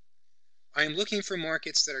 I am looking for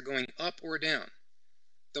markets that are going up or down.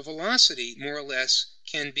 The velocity, more or less,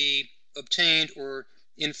 can be obtained or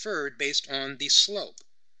inferred based on the slope.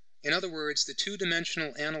 In other words, the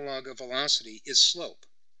two-dimensional analog of velocity is slope.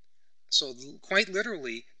 So quite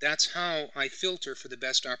literally, that's how I filter for the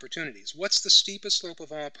best opportunities. What's the steepest slope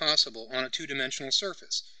of all possible on a two-dimensional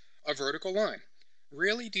surface? A vertical line.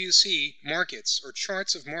 Rarely do you see markets or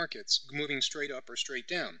charts of markets moving straight up or straight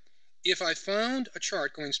down. If I found a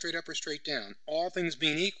chart going straight up or straight down, all things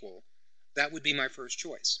being equal, that would be my first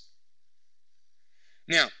choice.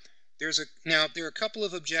 Now, there are a couple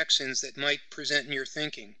of objections that might present in your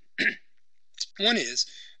thinking. One is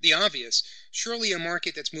the obvious. Surely a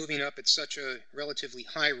market that's moving up at such a relatively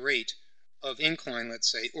high rate of incline,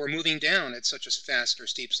 let's say, or moving down at such a fast or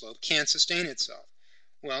steep slope can't sustain itself.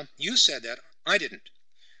 Well, you said that. I didn't.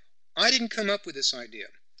 I didn't come up with this idea.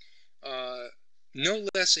 No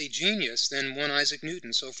less a genius than one Isaac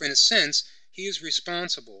Newton. So, in a sense, he is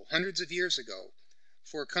responsible hundreds of years ago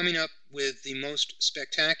for coming up with the most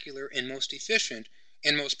spectacular and most efficient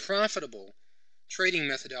and most profitable trading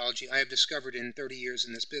methodology I have discovered in 30 years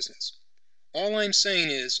in this business. All I'm saying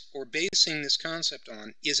is, or basing this concept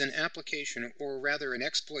on, is an application, or rather an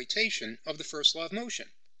exploitation, of the first law of motion.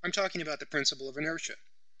 I'm talking about the principle of inertia.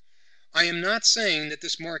 I am not saying that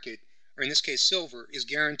this market, or in this case silver, is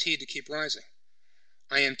guaranteed to keep rising.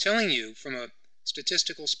 I am telling you from a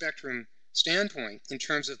statistical spectrum standpoint, in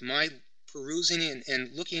terms of my perusing and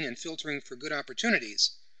looking and filtering for good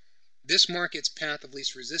opportunities, this market's path of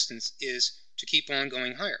least resistance is to keep on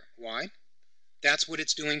going higher. Why? That's what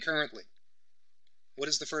it's doing currently. What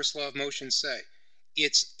does the first law of motion say?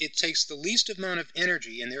 It takes the least amount of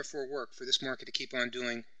energy and therefore work for this market to keep on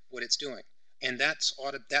doing what it's doing. And that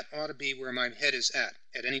ought to be where my head is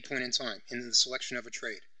at any point in time in the selection of a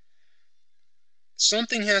trade.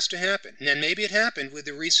 Something has to happen. And then maybe it happened with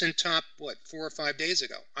the recent top, 4 or 5 days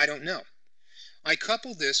ago. I don't know. I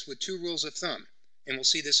couple this with two rules of thumb, and we'll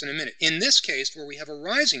see this in a minute. In this case, where we have a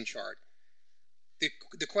rising chart,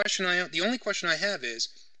 the only question I have is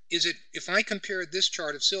it, if I compared this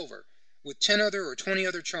chart of silver with 10 other or 20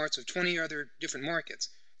 other charts of 20 other different markets,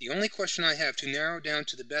 the only question I have to narrow down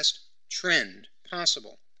to the best trend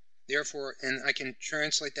possible, therefore, and I can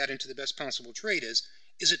translate that into the best possible trade, is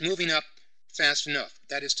it moving up fast enough?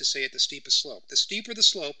 That is to say, at the steepest slope. The steeper the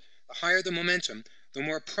slope, the higher the momentum, the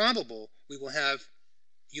more probable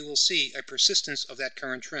you will see a persistence of that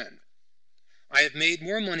current trend. I have made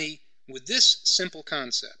more money with this simple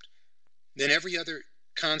concept than every other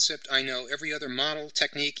concept I know, every other model,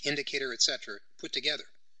 technique, indicator, etc., put together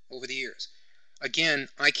over the years. Again,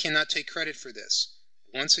 I cannot take credit for this.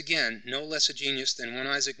 Once again, no less a genius than one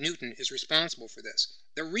Isaac Newton is responsible for this.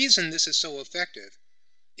 The reason this is so effective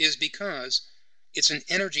is because it's an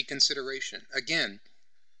energy consideration. Again,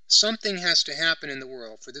 something has to happen in the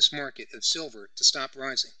world for this market of silver to stop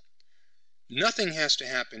rising. Nothing has to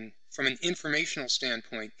happen from an informational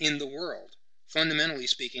standpoint in the world, fundamentally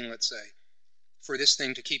speaking, let's say, for this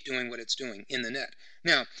thing to keep doing what it's doing in the net.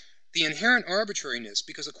 Now, the inherent arbitrariness,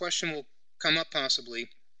 because a question will come up possibly,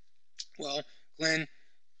 well, Glenn,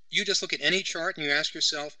 you just look at any chart and you ask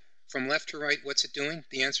yourself, from left to right, what's it doing?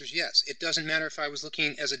 The answer is yes. It doesn't matter if I was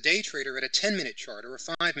looking as a day trader at a 10-minute chart or a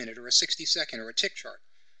 5-minute or a 60-second or a tick chart.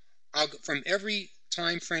 I'll go from every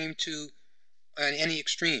time frame to any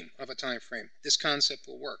extreme of a time frame. This concept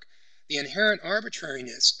will work. The inherent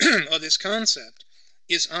arbitrariness of this concept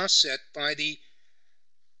is offset by the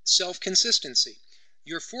self-consistency.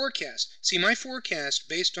 Your forecast, see, my forecast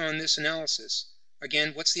based on this analysis,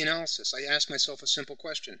 again, what's the analysis? I ask myself a simple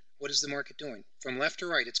question. What is the market doing? From left to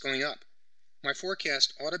right, it's going up. My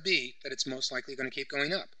forecast ought to be that it's most likely going to keep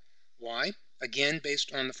going up. Why? Again,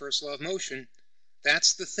 based on the first law of motion,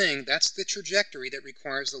 that's the thing, that's the trajectory that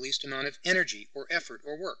requires the least amount of energy or effort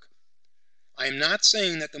or work. I am not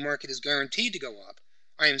saying that the market is guaranteed to go up.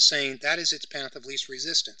 I am saying that is its path of least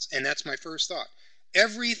resistance, and that's my first thought.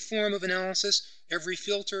 Every form of analysis, every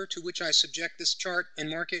filter to which I subject this chart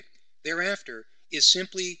and market thereafter is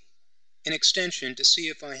simply an extension to see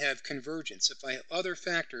if I have convergence, if I have other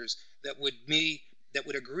factors that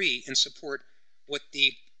would agree and support what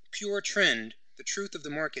the pure trend, the truth of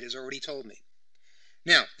the market, has already told me.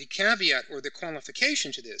 Now, the caveat or the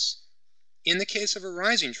qualification to this, in the case of a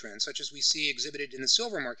rising trend, such as we see exhibited in the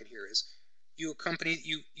silver market here, is you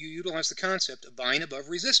utilize the concept of buying above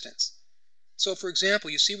resistance. So, for example,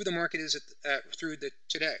 you see where the market is through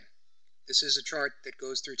today. This is a chart that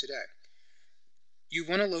goes through today. You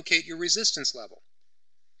want to locate your resistance level.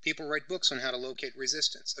 People write books on how to locate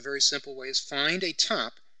resistance. A very simple way is find a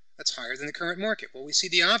top that's higher than the current market. Well, we see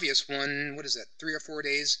the obvious one, what is that, 3 or 4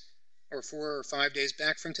 days, or 4 or 5 days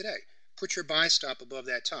back from today. Put your buy stop above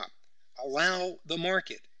that top. Allow the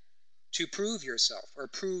market to prove yourself, or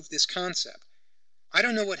prove this concept. I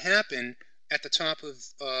don't know what happened at the top of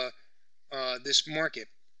this market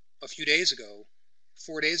a few days ago,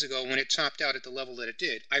 4 days ago, when it topped out at the level that it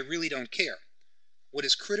did. I really don't care. What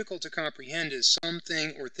is critical to comprehend is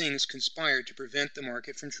something or things conspired to prevent the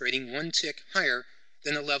market from trading one tick higher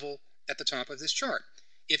than the level at the top of this chart.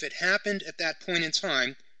 If it happened at that point in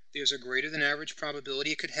time, there's a greater than average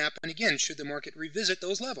probability it could happen again should the market revisit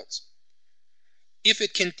those levels. If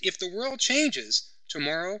the world changes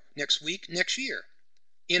tomorrow, next week, next year,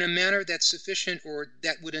 in a manner that's sufficient or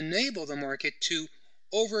that would enable the market to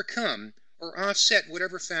overcome or offset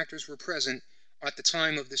whatever factors were present at the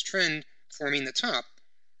time of this trend forming the top,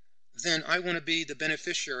 then I want to be the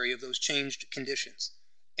beneficiary of those changed conditions,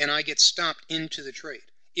 and I get stopped into the trade.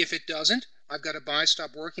 If it doesn't, I've got a buy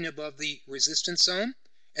stop working above the resistance zone,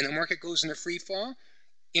 and the market goes into free fall.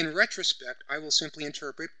 In retrospect, I will simply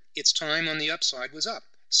interpret its time on the upside was up.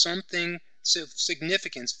 Something of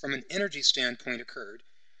significance from an energy standpoint occurred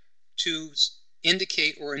to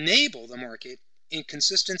indicate or enable the market, in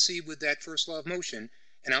consistency with that first law of motion,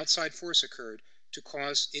 an outside force occurred to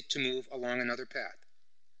cause it to move along another path.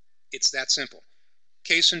 It's that simple.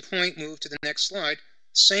 Case in point, move to the next slide.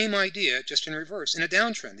 Same idea, just in reverse, in a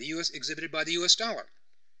downtrend, the US exhibited by the US dollar.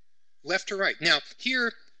 Left to right. Now,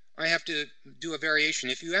 here I have to do a variation.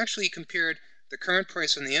 If you actually compared the current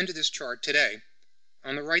price on the end of this chart today,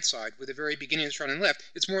 on the right side, with the very beginning of the chart on the left,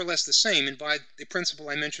 it's more or less the same, and by the principle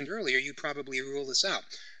I mentioned earlier, you probably rule this out.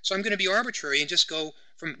 So I'm going to be arbitrary and just go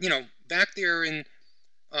from, back there in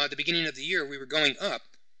the beginning of the year, we were going up,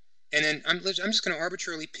 and then I'm just going to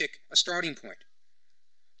arbitrarily pick a starting point.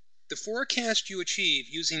 The forecast you achieve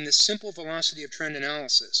using this simple velocity of trend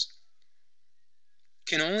analysis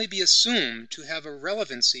can only be assumed to have a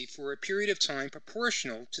relevancy for a period of time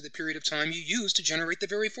proportional to the period of time you use to generate the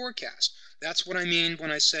very forecast. That's what I mean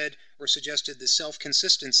when I said or suggested the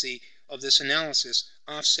self-consistency of this analysis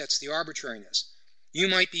offsets the arbitrariness. You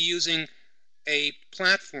might be using a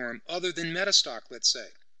platform other than Metastock, let's say.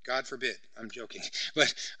 God forbid. I'm joking.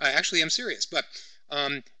 But actually, I'm serious. But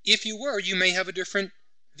if you were, you may have a different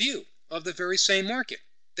view of the very same market.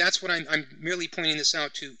 That's what I'm merely pointing this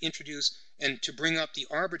out to introduce and to bring up the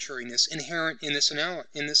arbitrariness inherent in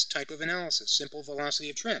this type of analysis, simple velocity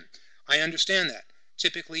of trend. I understand that.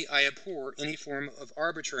 Typically, I abhor any form of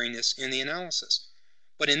arbitrariness in the analysis.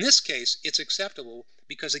 But in this case, it's acceptable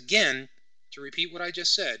because, again, to repeat what I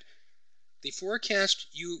just said, the forecast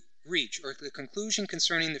you reach, or the conclusion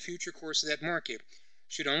concerning the future course of that market,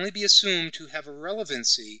 should only be assumed to have a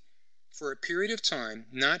relevancy for a period of time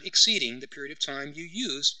not exceeding the period of time you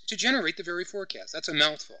used to generate the very forecast. That's a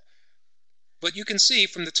mouthful. But you can see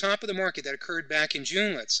from the top of the market that occurred back in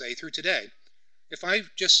June, let's say, through today, if I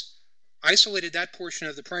just isolated that portion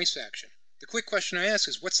of the price action, the quick question I ask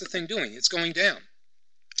is, what's the thing doing? It's going down.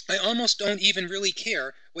 I almost don't even really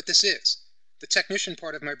care what this is. The technician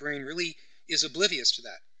part of my brain really is oblivious to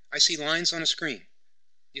that. I see lines on a screen.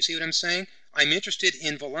 You see what I'm saying? I'm interested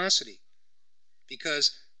in velocity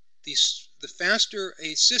because the faster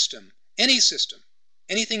a system, any system,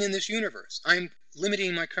 anything in this universe, I'm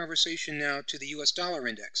limiting my conversation now to the US dollar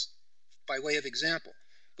index by way of example,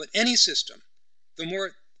 but any system,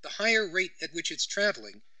 the higher rate at which it's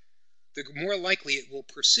traveling, the more likely it will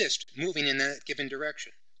persist moving in that given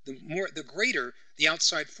direction. The greater the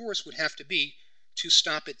outside force would have to be to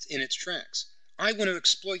stop it in its tracks. I want to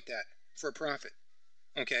exploit that for a profit.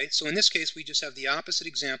 Okay, so in this case, we just have the opposite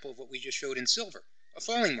example of what we just showed in silver. A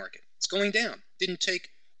falling market. It's going down. Didn't take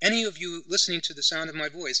any of you listening to the sound of my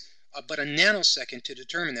voice but a nanosecond to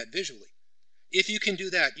determine that visually. If you can do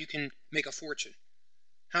that, you can make a fortune.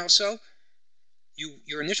 How so?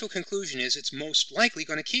 Your initial conclusion is it's most likely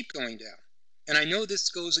going to keep going down. And I know this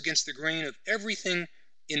goes against the grain of everything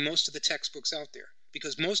in most of the textbooks out there,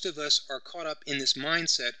 because most of us are caught up in this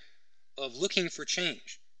mindset of looking for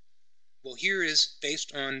change. Well, here is,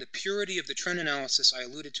 based on the purity of the trend analysis I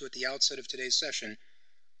alluded to at the outset of today's session,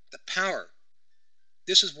 the power.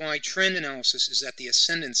 This is why trend analysis is at the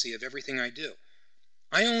ascendancy of everything I do.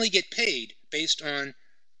 I only get paid based on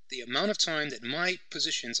the amount of time that my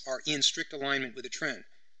positions are in strict alignment with the trend.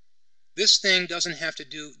 This thing doesn't have to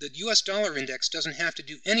do, the US dollar index doesn't have to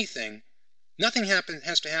do anything. Nothing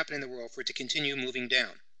has to happen in the world for it to continue moving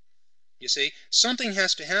down. You see, something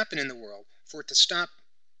has to happen in the world for it to stop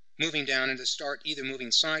moving down and to start either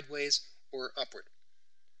moving sideways or upward.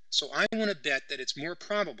 So I want to bet that it's more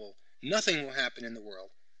probable nothing will happen in the world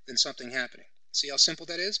than something happening. See how simple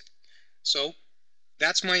that is? So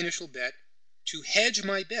that's my initial bet. To hedge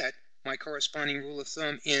my bet, my corresponding rule of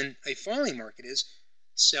thumb in a falling market is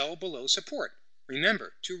sell below support.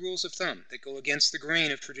 Remember, 2 rules of thumb that go against the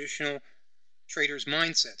grain of traditional traders'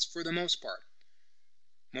 mindsets for the most part.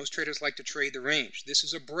 Most traders like to trade the range. This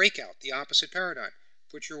is a breakout, the opposite paradigm.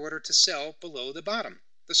 Put your order to sell below the bottom,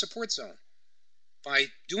 the support zone. By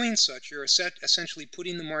doing such, you're essentially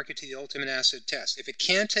putting the market to the ultimate acid test. If it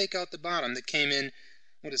can't take out the bottom that came in,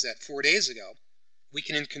 4 days ago, we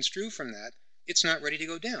can construe from that it's not ready to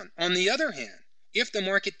go down. On the other hand, if the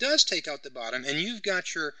market does take out the bottom and you've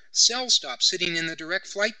got your sell stop sitting in the direct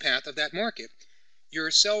flight path of that market,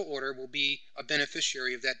 your sell order will be a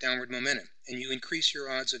beneficiary of that downward momentum, and you increase your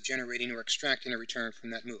odds of generating or extracting a return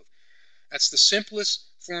from that move. That's the simplest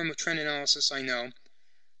form of trend analysis I know.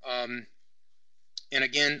 And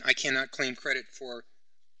again, I cannot claim credit for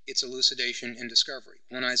its elucidation and discovery.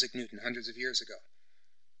 One Isaac Newton, hundreds of years ago.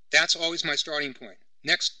 That's always my starting point.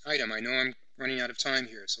 Next item. I know I'm running out of time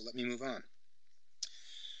here, so let me move on.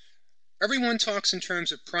 Everyone talks in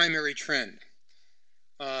terms of primary trend.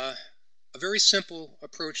 A very simple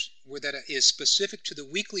approach that is specific to the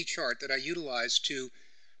weekly chart that I utilize to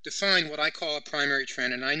define what I call a primary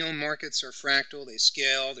trend. And I know markets are fractal, they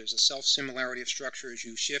scale, there's a self-similarity of structure as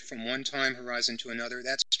you shift from one time horizon to another.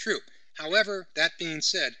 That's true. However, that being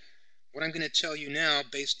said, what I'm going to tell you now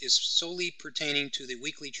is solely pertaining to the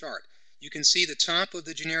weekly chart. You can see the top of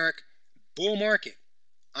the generic bull market,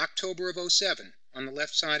 October of 07, on the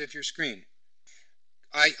left side of your screen.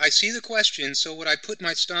 I see the question, so would I put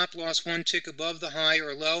my stop loss 1 tick above the high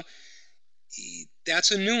or low?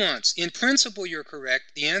 That's a nuance. In principle, you're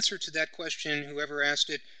correct. The answer to that question, whoever asked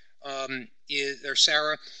it, or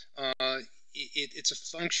Sarah, it's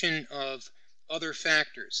a function of other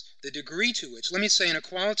factors. The degree to which, let me say in a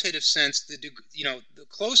qualitative sense, the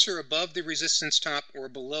closer above the resistance top or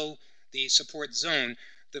below the support zone,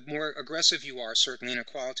 the more aggressive you are, certainly in a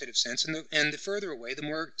qualitative sense, and the further away, the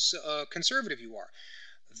more conservative you are.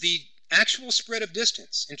 The actual spread of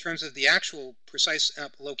distance, in terms of the actual precise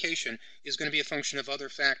location, is going to be a function of other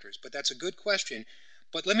factors. But that's a good question.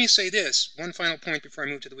 But let me say this, one final point before I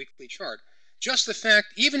move to the weekly chart. Just the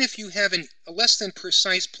fact, even if you have a less than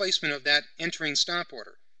precise placement of that entering stop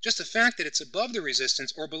order, just the fact that it's above the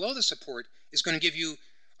resistance or below the support is going to give you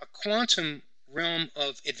a quantum realm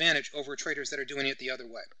of advantage over traders that are doing it the other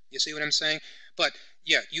way. You see what I'm saying? But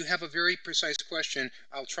yeah, you have a very precise question.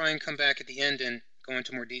 I'll try and come back at the end and go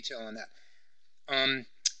into more detail on that.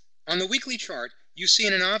 On the weekly chart, you see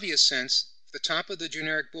in an obvious sense the top of the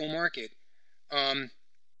generic bull market,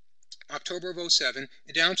 October of 07,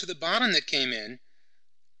 down to the bottom that came in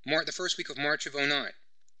the first week of March of 09.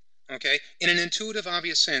 Okay? In an intuitive,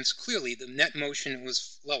 obvious sense, clearly the net motion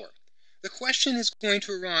was lower. The question is going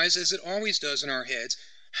to arise, as it always does in our heads,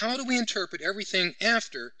 how do we interpret everything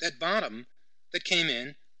after that bottom that came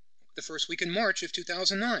in the first week in March of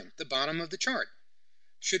 2009, the bottom of the chart?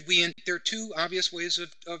 There are 2 obvious ways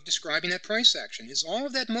of describing that price action. Is all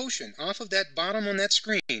of that motion off of that bottom on that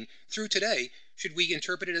screen through today, should we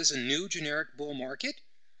interpret it as a new generic bull market?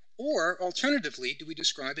 Or alternatively, do we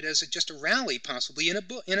describe it as just a rally, possibly in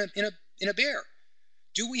a bear?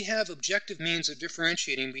 Do we have objective means of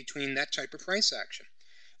differentiating between that type of price action?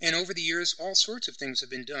 And over the years, all sorts of things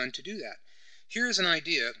have been done to do that. Here's an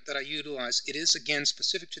idea that I utilize. It is, again,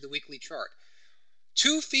 specific to the weekly chart.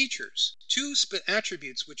 2 features, 2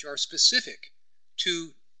 attributes which are specific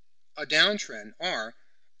to a downtrend are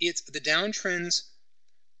the downtrend's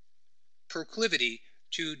proclivity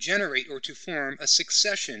to generate or to form a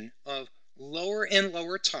succession of lower and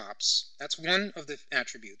lower tops. That's one of the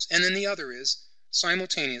attributes. And then the other is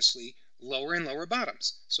simultaneously lower and lower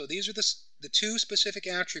bottoms. So these are the 2 specific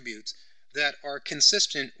attributes that are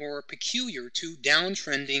consistent or peculiar to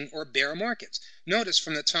downtrending or bear markets. Notice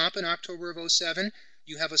from the top in October of 07,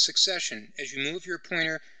 you have a succession. As you move your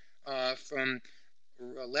pointer from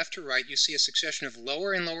left to right, you see a succession of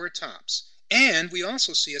lower and lower tops. And we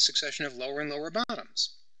also see a succession of lower and lower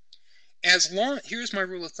bottoms. Here's my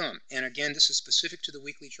rule of thumb, and again, this is specific to the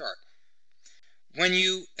weekly chart.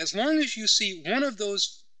 As long as you see one of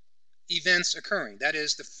those events occurring, that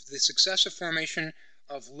is the successive formation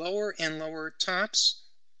of lower and lower tops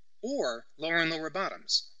or lower and lower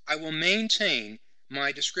bottoms, I will maintain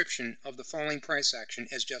my description of the falling price action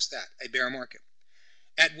as just that, a bear market.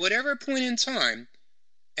 At whatever point in time,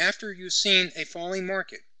 after you've seen a falling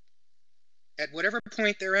market, at whatever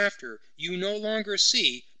point thereafter, you no longer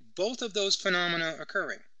see both of those phenomena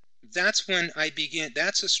occurring. That's when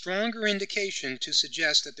that's a stronger indication to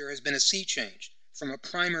suggest that there has been a sea change from a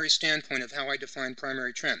primary standpoint of how I define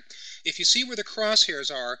primary trend. If you see where the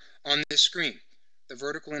crosshairs are on this screen, the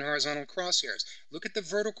vertical and horizontal crosshairs, look at the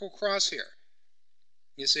vertical crosshair,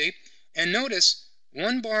 you see? And notice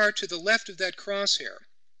one bar to the left of that crosshair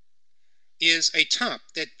is a top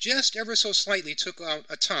that just ever so slightly took out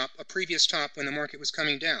a previous top when the market was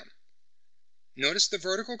coming down. Notice the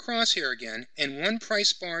vertical crosshair again, and one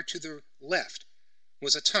price bar to the left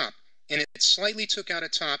was a top, and it slightly took out a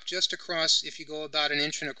top just across, if you go about 1.25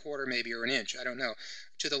 inches maybe, or an inch, I don't know,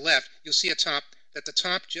 to the left, you'll see a top, that the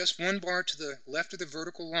top, just one bar to the left of the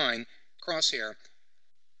vertical line, crosshair,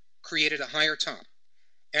 created a higher top.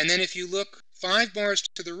 And then if you look 5 bars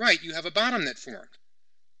to the right, you have a bottom that formed.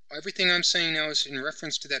 Everything I'm saying now is in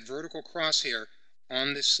reference to that vertical crosshair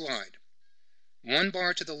on this slide. 1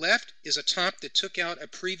 bar to the left is a top that took out a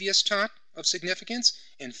previous top of significance,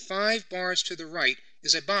 and 5 bars to the right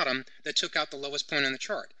is a bottom that took out the lowest point on the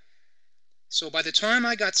chart. So by the time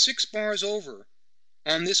I got 6 bars over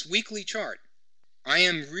on this weekly chart, I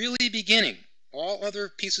am really beginning, all other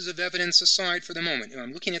pieces of evidence aside for the moment, and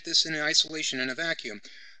I'm looking at this in isolation, in a vacuum,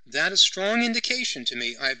 that is strong indication to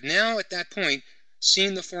me. I've now at that point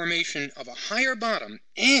seen the formation of a higher bottom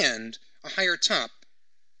and a higher top.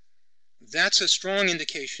 That's a strong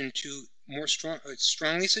indication to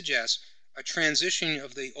strongly suggest a transition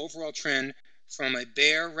of the overall trend from a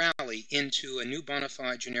bear rally into a new bona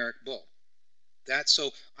fide generic bull.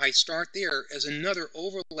 So I start there as another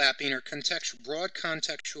overlapping or broad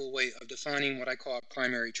contextual way of defining what I call a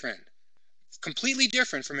primary trend. Completely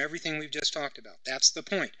different from everything we've just talked about. That's the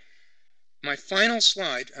point. My final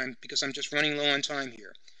slide, because I'm just running low on time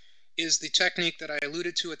here, is the technique that I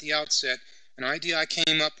alluded to at the outset, an idea I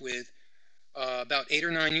came up with about 8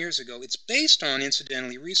 or 9 years ago. It's based on,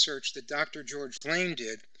 incidentally, research that Dr. George Lane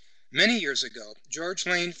did many years ago. George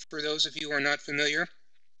Lane, for those of you who are not familiar,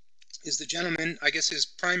 is the gentleman, I guess his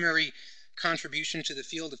primary contribution to the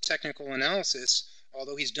field of technical analysis,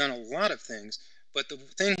 although he's done a lot of things, but the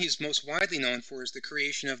thing he's most widely known for is the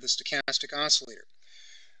creation of the stochastic oscillator.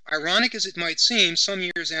 Ironic as it might seem, some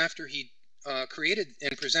years after he created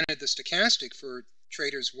and presented the stochastic for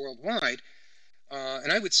traders worldwide,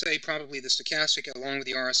 and I would say probably the stochastic along with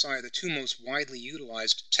the RSI are the 2 most widely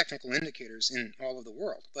utilized technical indicators in all of the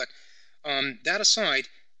world. But that aside,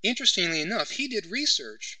 interestingly enough, he did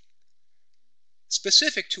research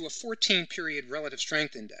specific to a 14-period relative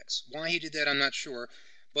strength index. Why he did that, I'm not sure.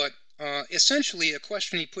 But essentially, a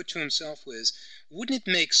question he put to himself was, wouldn't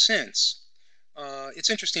it make sense? It's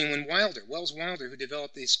interesting, when Wells Wilder, who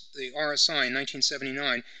developed the RSI in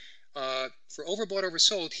 1979, for overbought,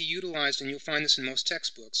 oversold, he utilized, and you'll find this in most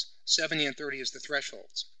textbooks, 70 and 30 as the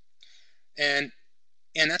thresholds. And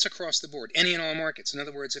that's across the board, any and all markets. In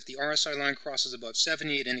other words, if the RSI line crosses above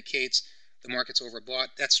 70, it indicates the market's overbought.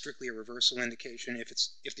 That's strictly a reversal indication.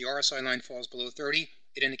 If the RSI line falls below 30,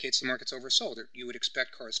 it indicates the market's oversold. You would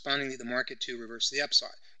expect correspondingly the market to reverse the upside.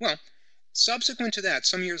 Well, subsequent to that,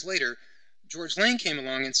 some years later, George Lane came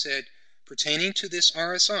along and said, pertaining to this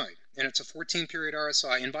RSI, and it's a 14-period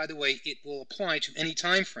RSI, and by the way, it will apply to any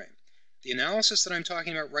time frame. The analysis that I'm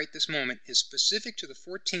talking about right this moment is specific to the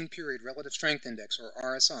 14-period relative strength index, or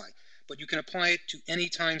RSI, but you can apply it to any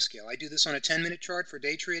time scale. I do this on a 10-minute chart for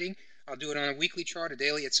day trading. I'll do it on a weekly chart, a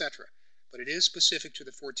daily, etc. But it is specific to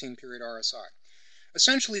the 14-period RSI.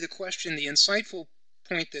 Essentially, the insightful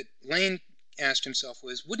point that Lane asked himself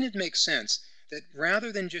was, wouldn't it make sense that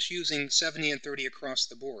rather than just using 70 and 30 across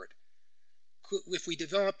the board, if we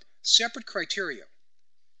developed separate criteria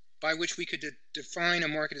by which we could define a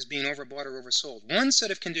market as being overbought or oversold. One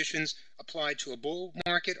set of conditions applied to a bull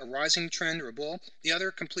market, a rising trend, or a bull. The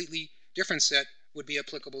other, completely different set, would be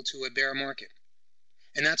applicable to a bear market.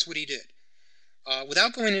 And that's what he did.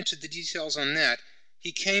 Without going into the details on that,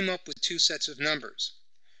 he came up with 2 sets of numbers.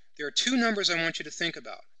 There are 2 numbers I want you to think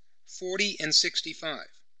about, 40 and 65.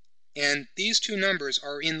 And these 2 numbers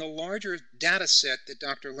are in the larger data set that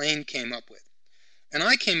Dr. Lane came up with. And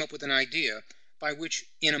I came up with an idea by which,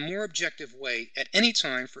 in a more objective way, at any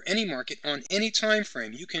time, for any market, on any time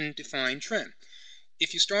frame, you can define trend.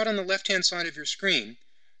 If you start on the left-hand side of your screen,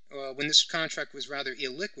 when this contract was rather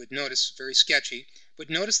illiquid, notice, very sketchy, but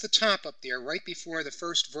notice the top up there right before the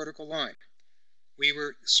first vertical line. We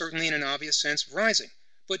were certainly, in an obvious sense, rising.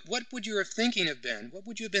 But what would your thinking have been? What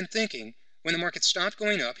would you have been thinking when the market stopped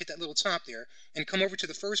going up, hit that little top there, and come over to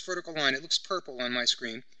the first vertical line? It looks purple on my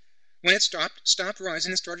screen. When it stopped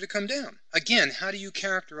rising and started to come down. Again, how do you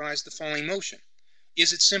characterize the falling motion?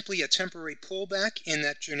 Is it simply a temporary pullback in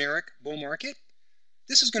that generic bull market?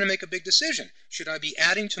 This is going to make a big decision. Should I be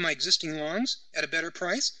adding to my existing longs at a better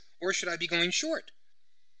price, or should I be going short?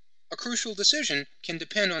 a crucial decision can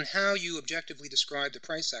depend on how you objectively describe the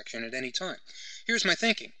price action at any time. Here's my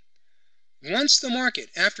thinking. Once the market,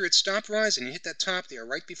 after it stopped rising and hit that top there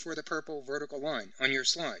right before the purple vertical line on your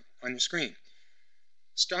slide, on your screen,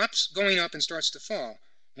 stops going up and starts to fall,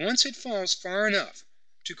 once it falls far enough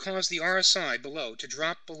to cause the RSI below to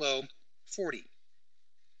drop below 40,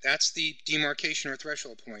 that's the demarcation or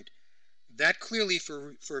threshold point. That clearly,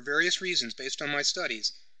 for various reasons based on my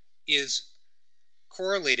studies, is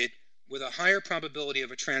correlated with a higher probability of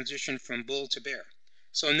a transition from bull to bear.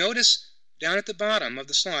 So notice down at the bottom of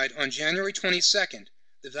the slide, on January 22nd,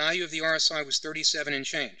 the value of the RSI was 37 and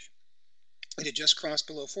change. It had just crossed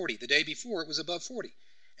below 40. The day before, it was above 40,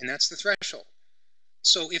 and that's the threshold.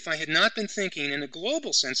 So if I had not been thinking in a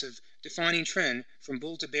global sense of defining trend from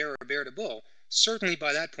bull to bear or bear to bull, certainly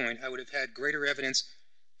by that point I would have had greater evidence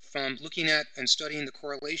from looking at and studying the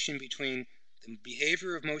correlation between the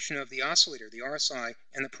behavior of motion of the oscillator, the RSI,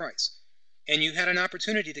 and the price. And you had an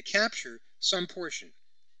opportunity to capture some portion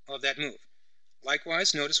of that move.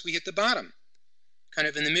 Likewise, notice we hit the bottom, kind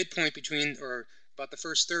of in the midpoint between, or about the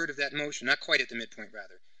first third of that motion, not quite at the midpoint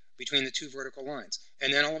rather, between the two vertical lines.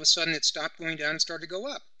 And then all of a sudden it stopped going down and started to go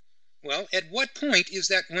up. Well, at what point is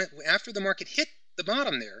that, after the market hit the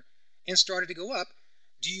bottom there and started to go up,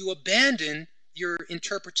 do you abandon your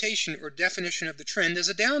interpretation or definition of the trend as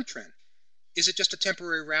a downtrend? Is it just a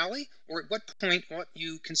temporary rally, or at what point ought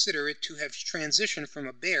you consider it to have transitioned from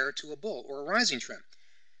a bear to a bull or a rising trend?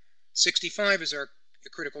 65 is our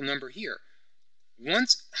critical number here.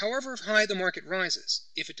 Once, however high the market rises,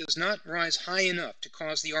 if it does not rise high enough to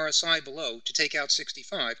cause the RSI below to take out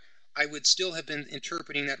 65, I would still have been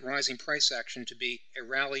interpreting that rising price action to be a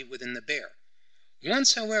rally within the bear.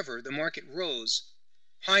 Once, however, the market rose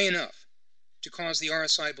high enough to cause the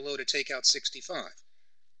RSI below to take out 65,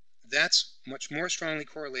 that's much more strongly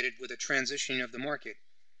correlated with a transitioning of the market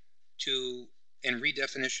to and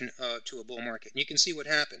redefinition to a bull market. And you can see what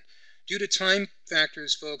happened. Due to time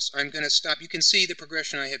factors, folks, I'm going to stop. You can see the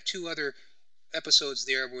progression. I have two other episodes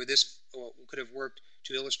there where this could have worked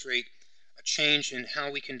to illustrate a change in how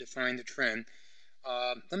we can define the trend.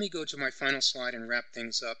 Let me go to my final slide and wrap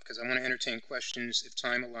things up because I want to entertain questions if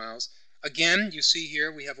time allows. Again, you see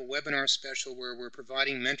here we have a webinar special where we're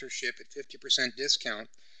providing mentorship at 50% discount.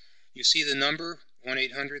 You see the number,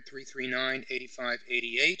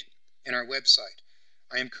 1-800-339-8588, and our website.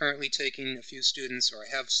 I am currently taking a few students, or I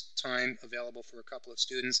have time available for a couple of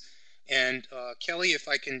students. And Kelly, if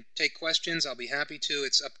I can take questions, I'll be happy to.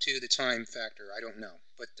 It's up to the time factor. I don't know.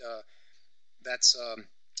 But that's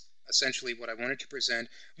essentially what I wanted to present.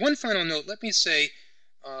 One final note, let me say,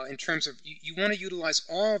 in terms of, you want to utilize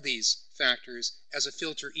all these factors as a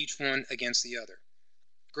filter, each one against the other.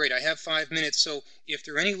 Great, I have 5 minutes, so if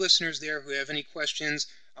there are any listeners there who have any questions,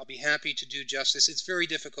 I'll be happy to do justice. It's very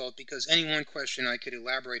difficult because any one question I could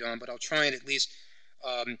elaborate on, but I'll try and at least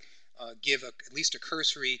give at least a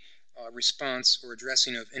cursory response or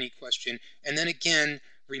addressing of any question. And then again,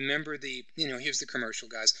 remember here's the commercial,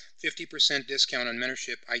 guys. 50% discount on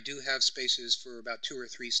mentorship. I do have spaces for about 2 or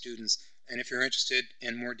 3 students, and if you're interested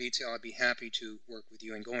in more detail, I'd be happy to work with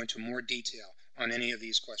you and go into more detail on any of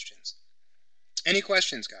these questions. Any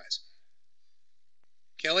questions, guys?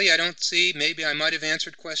 Kelly, I don't see. Maybe I might have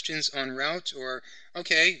answered questions en route, or,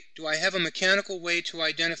 okay, do I have a mechanical way to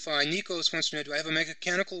identify, Nikos wants to know, do I have a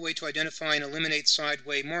mechanical way to identify and eliminate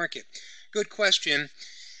sideways market? Good question.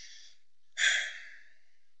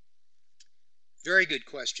 Very good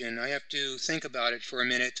question. I have to think about it for a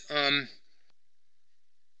minute.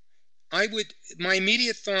 My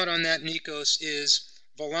immediate thought on that, Nikos, is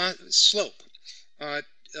slope.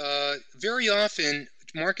 Very often,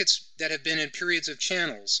 markets that have been in periods of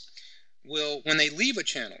channels will, when they leave a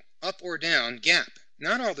channel, up or down, gap,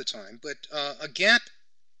 not all the time, but a gap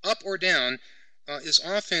up or down is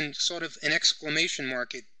often sort of an exclamation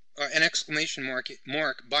mark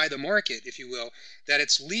by the market, if you will, that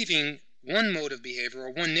it's leaving one mode of behavior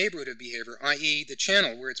or one neighborhood of behavior, i.e. the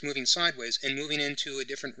channel where it's moving sideways and moving into a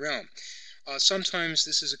different realm. Sometimes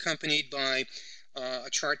this is accompanied by a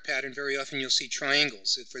chart pattern. Very often you'll see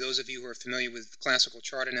triangles, for those of you who are familiar with classical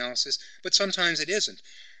chart analysis, but sometimes it isn't.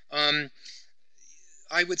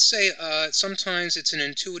 I would say sometimes it's an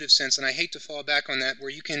intuitive sense, and I hate to fall back on that, where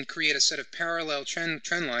you can create a set of parallel trend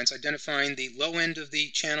lines identifying the low end of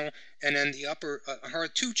the channel and then the upper,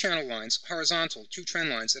 2 channel lines, horizontal, 2 trend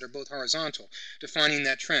lines that are both horizontal, defining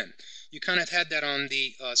that trend. You kind of had that on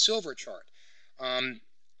the silver chart.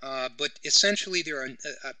 But essentially there are,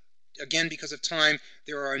 again, because of time,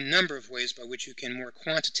 there are a number of ways by which you can more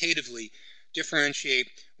quantitatively differentiate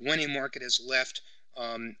when a market has left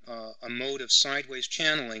a mode of sideways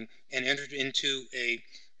channeling and entered into a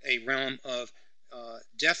a realm of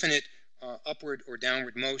definite upward or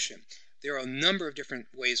downward motion. There are a number of different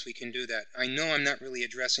ways we can do that. I know I'm not really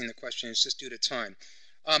addressing the question, it's just due to time.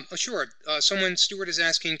 Sure, Stuart is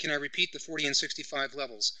asking, can I repeat the 40 and 65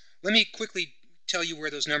 levels? Let me quickly tell you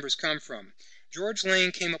where those numbers come from. George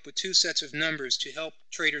Lane came up with two sets of numbers to help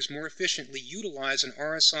traders more efficiently utilize an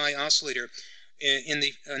RSI oscillator in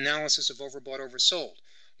the analysis of overbought, oversold.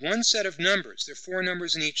 One set of numbers, there are 4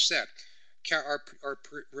 numbers in each set, are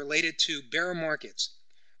related to bear markets.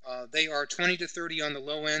 They are 20 to 30 on the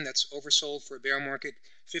low end, that's oversold for a bear market,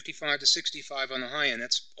 55 to 65 on the high end,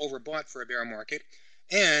 that's overbought for a bear market,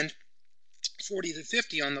 and 40 to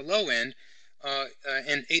 50 on the low end,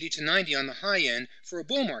 and 80 to 90 on the high end for a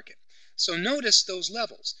bull market. So notice those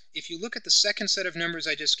levels. If you look at the second set of numbers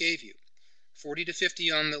I just gave you, 40 to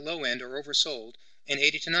 50 on the low end or oversold, and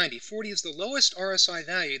 80 to 90. 40 is the lowest RSI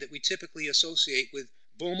value that we typically associate with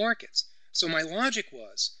bull markets. So my logic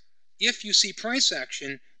was, if you see price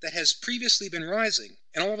action that has previously been rising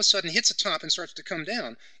and all of a sudden hits a top and starts to come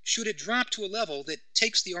down, should it drop to a level that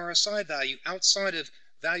takes the RSI value outside of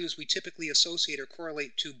values we typically associate or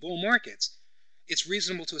correlate to bull markets, it's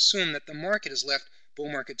reasonable to assume that the market has left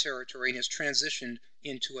bull market territory and has transitioned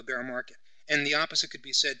into a bear market. And the opposite could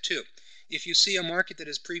be said too. If you see a market that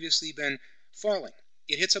has previously been falling,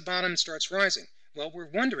 it hits a bottom and starts rising. Well, we're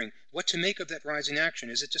wondering what to make of that rising action.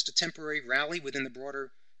 Is it just a temporary rally within the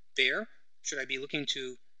broader bear? Should I be looking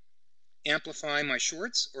to amplify my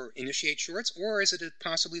shorts or initiate shorts? Or is it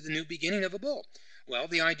possibly the new beginning of a bull? Well,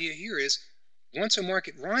 the idea here is once a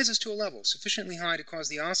market rises to a level sufficiently high to cause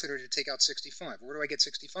the oscillator to take out 65, where do I get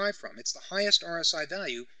 65 from? It's the highest RSI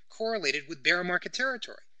value correlated with bear market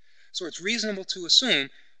territory. So it's reasonable to assume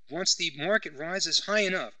once the market rises high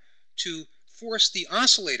enough to force the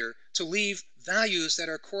oscillator to leave values that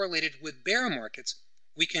are correlated with bear markets,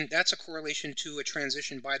 that's a correlation to a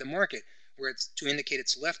transition by the market, where it's to indicate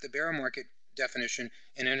it's left the bear market definition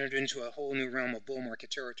and entered into a whole new realm of bull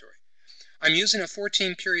market territory. I'm using a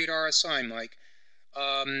 14-period RSI, Mike.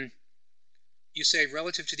 You say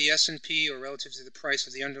relative to the S&P or relative to the price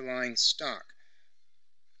of the underlying stock.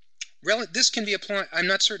 This can be applied, I'm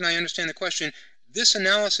not certain I understand the question. This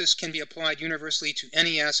analysis can be applied universally to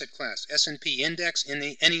any asset class, S&P index,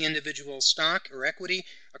 in any individual stock or equity,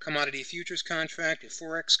 a commodity futures contract, a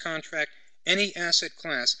forex contract, any asset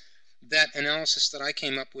class. That analysis that I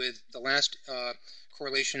came up with, the last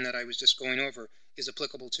correlation that I was just going over, is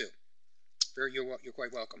applicable to. You're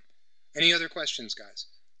quite welcome. Any other questions, guys?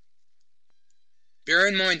 Bear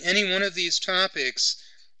in mind, any one of these topics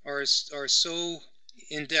are so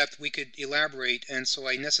in-depth we could elaborate, and so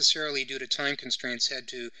I necessarily, due to time constraints, had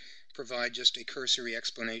to provide just a cursory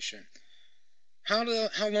explanation. How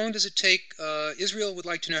long does it take, Israel would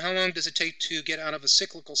like to know, how long does it take to get out of a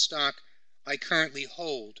cyclical stock I currently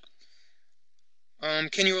hold?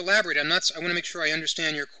 Can you elaborate? I want to make sure I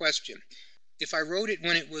understand your question. If I wrote it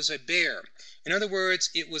when it was a bear, in other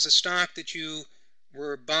words, it was a stock that you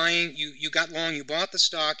were buying, you got long, you bought the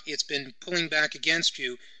stock, it's been pulling back against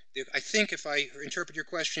you. I think if I interpret your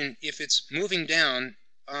question, if it's moving down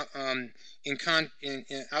out of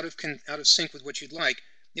sync with what you'd like,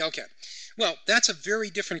 yeah, okay. Well, that's a very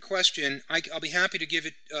different question. I'll be happy to give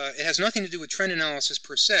it. It has nothing to do with trend analysis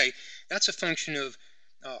per se. That's a function of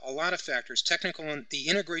a lot of factors. Technical and the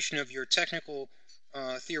integration of your technical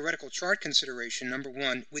theoretical chart consideration, number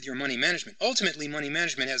one, with your money management. Ultimately, money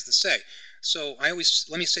management has the say. So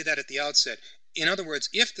let me say that at the outset. In other words,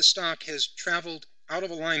 if the stock has traveled out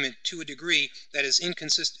of alignment to a degree that is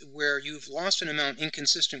inconsistent, where you've lost an amount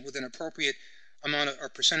inconsistent with an appropriate amount or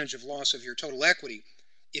percentage of loss of your total equity,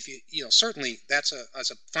 certainly that's as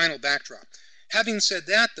a final backdrop. Having said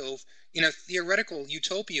that, though, in a theoretical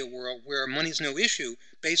utopia world where money's no issue,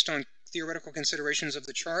 based on theoretical considerations of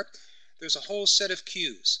the chart, there's a whole set of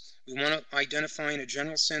cues. We want to identify in a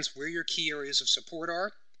general sense where your key areas of support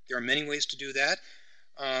are. There are many ways to do that.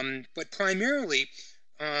 But primarily,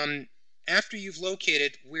 after you've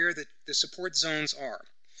located where the support zones are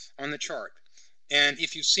on the chart, and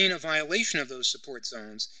if you've seen a violation of those support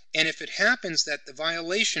zones, and if it happens that the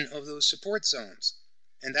violation of those support zones,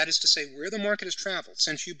 and that is to say where the market has traveled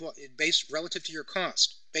since you bought it based relative to your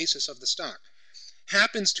cost basis of the stock,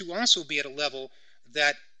 happens to also be at a level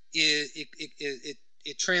that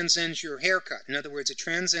it transcends your haircut. In other words, it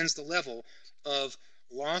transcends the level of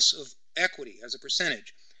loss of equity as a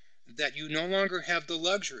percentage, that you no longer have the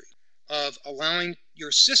luxury of allowing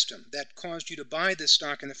your system that caused you to buy this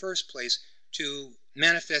stock in the first place to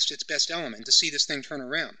manifest its best element, to see this thing turn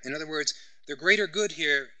around. In other words, the greater good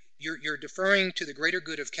here you're deferring to the greater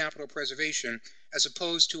good of capital preservation as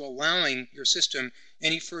opposed to allowing your system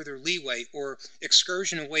any further leeway or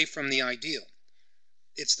excursion away from the ideal.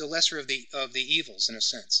 It's the lesser of the evils, in a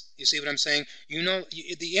sense. You see what I'm saying? You know,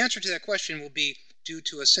 the answer to that question will be due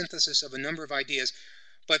to a synthesis of a number of ideas,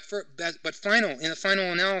 but in the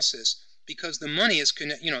final analysis, because the money is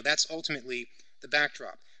that's ultimately the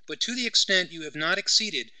backdrop. But to the extent you have not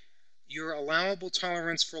exceeded your allowable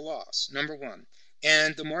tolerance for loss, number one,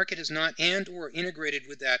 and the market has not or integrated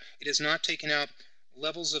with that, it has not taken out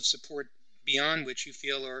levels of support beyond which you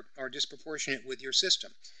feel are disproportionate with your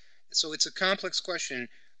system. So it's a complex question,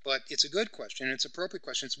 but it's a good question. It's an appropriate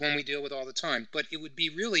question. It's one we deal with all the time. But it would be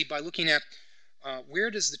really by looking at where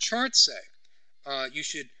does the chart say you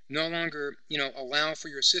should no longer allow for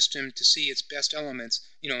your system to see its best elements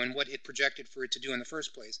and what it projected for it to do in the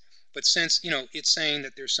first place. But since it's saying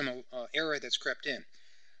that there's some error that's crept in,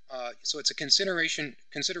 so it's a consideration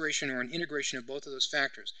or an integration of both of those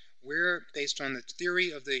factors. Where, based on the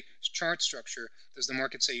theory of the chart structure, does the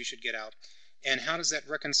market say you should get out? And how does that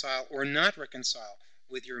reconcile or not reconcile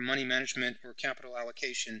with your money management or capital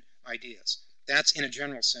allocation ideas? That's in a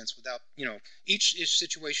general sense without, each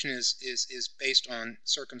situation is based on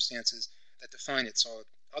circumstances that define it. So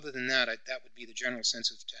other than that, that would be the general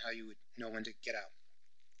sense of how you would know when to get out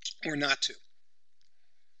or not to.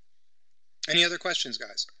 Any other questions,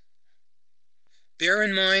 guys? Bear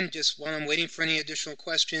in mind, just while I'm waiting for any additional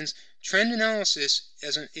questions, trend analysis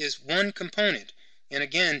is one component. And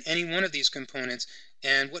again, any one of these components.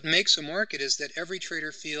 And what makes a market is that every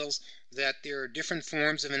trader feels that there are different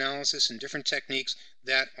forms of analysis and different techniques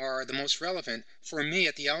that are the most relevant. For me,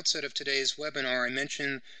 at the outset of today's webinar, I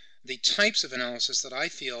mentioned the types of analysis that I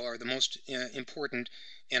feel are the most important,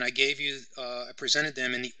 and I presented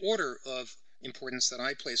them in the order of importance that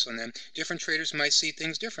I place on them. Different traders might see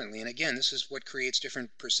things differently, and again, this is what creates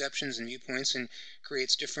different perceptions and viewpoints and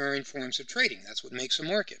creates differing forms of trading. That's what makes a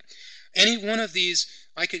market. Any one of these,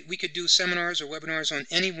 we could do seminars or webinars on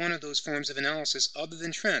any one of those forms of analysis other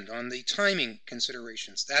than trend, on the timing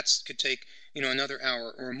considerations. That could take another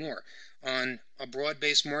hour or more. On a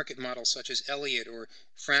broad-based market model such as Elliott or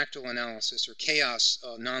fractal analysis or chaos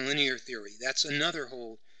nonlinear theory, that's another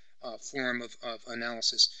whole form of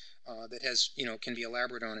analysis that has can be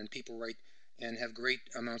elaborated on, and people write and have great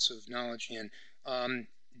amounts of knowledge in.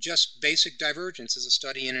 Just basic divergence is a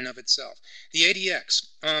study in and of itself. The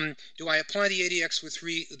ADX. Do I apply the ADX with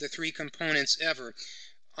the three components ever?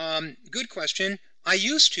 Good question. I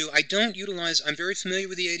used to. I don't utilize. I'm very familiar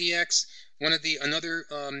with the ADX. Another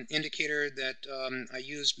indicator that I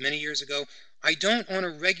used many years ago. I don't on a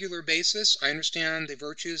regular basis. I understand the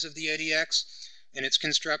virtues of the ADX and its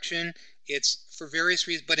construction. It's for various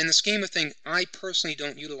reasons, but in the scheme of things, I personally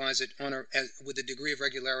don't utilize it with the degree of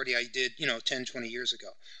regularity I did, 10, 20 years ago.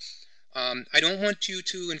 I don't want you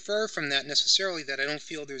to infer from that necessarily that I don't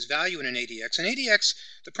feel there's value in an ADX. An ADX,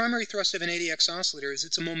 the primary thrust of an ADX oscillator is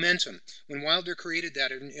it's a momentum. When Wilder created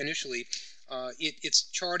that initially, it's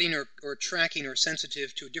charting or tracking or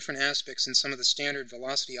sensitive to different aspects in some of the standard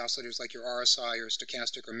velocity oscillators like your RSI or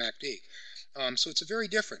stochastic or MACD. So it's a very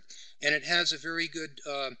different, and it has a very good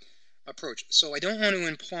approach. So I don't want to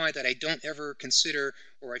imply that I don't ever consider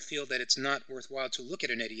or I feel that it's not worthwhile to look at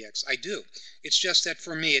an ADX. I do. It's just that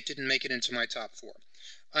for me it didn't make it into my top four.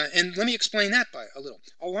 And let me explain that by a little.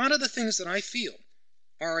 A lot of the things that I feel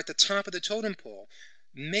are at the top of the totem pole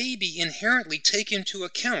maybe inherently take into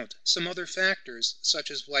account some other factors,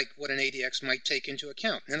 such as like what an ADX might take into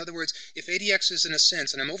account. In other words, if ADX is in a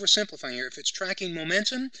sense, and I'm oversimplifying here, if it's tracking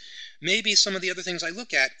momentum, maybe some of the other things I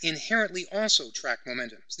look at inherently also track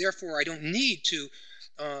momentum. Therefore, I don't need to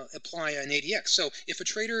apply an ADX. So if a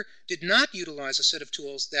trader did not utilize a set of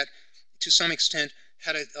tools that to some extent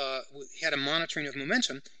had a monitoring of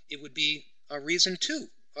momentum, it would be a reason to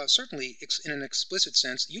certainly in an explicit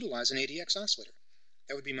sense utilize an ADX oscillator.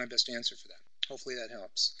 That would be my best answer for that. Hopefully that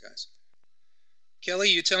helps, guys. Kelly,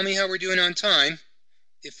 you tell me how we're doing on time.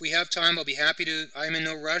 If we have time, I'll be happy to. I'm in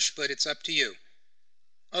no rush, but it's up to you.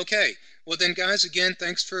 Okay. Well then, guys, again,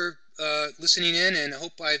 thanks for listening in, and I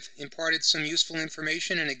hope I've imparted some useful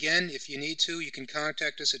information. And again, if you need to, you can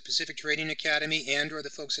contact us at Pacific Trading Academy and or the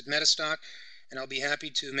folks at Metastock, and I'll be happy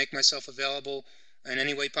to make myself available in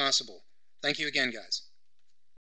any way possible. Thank you again, guys.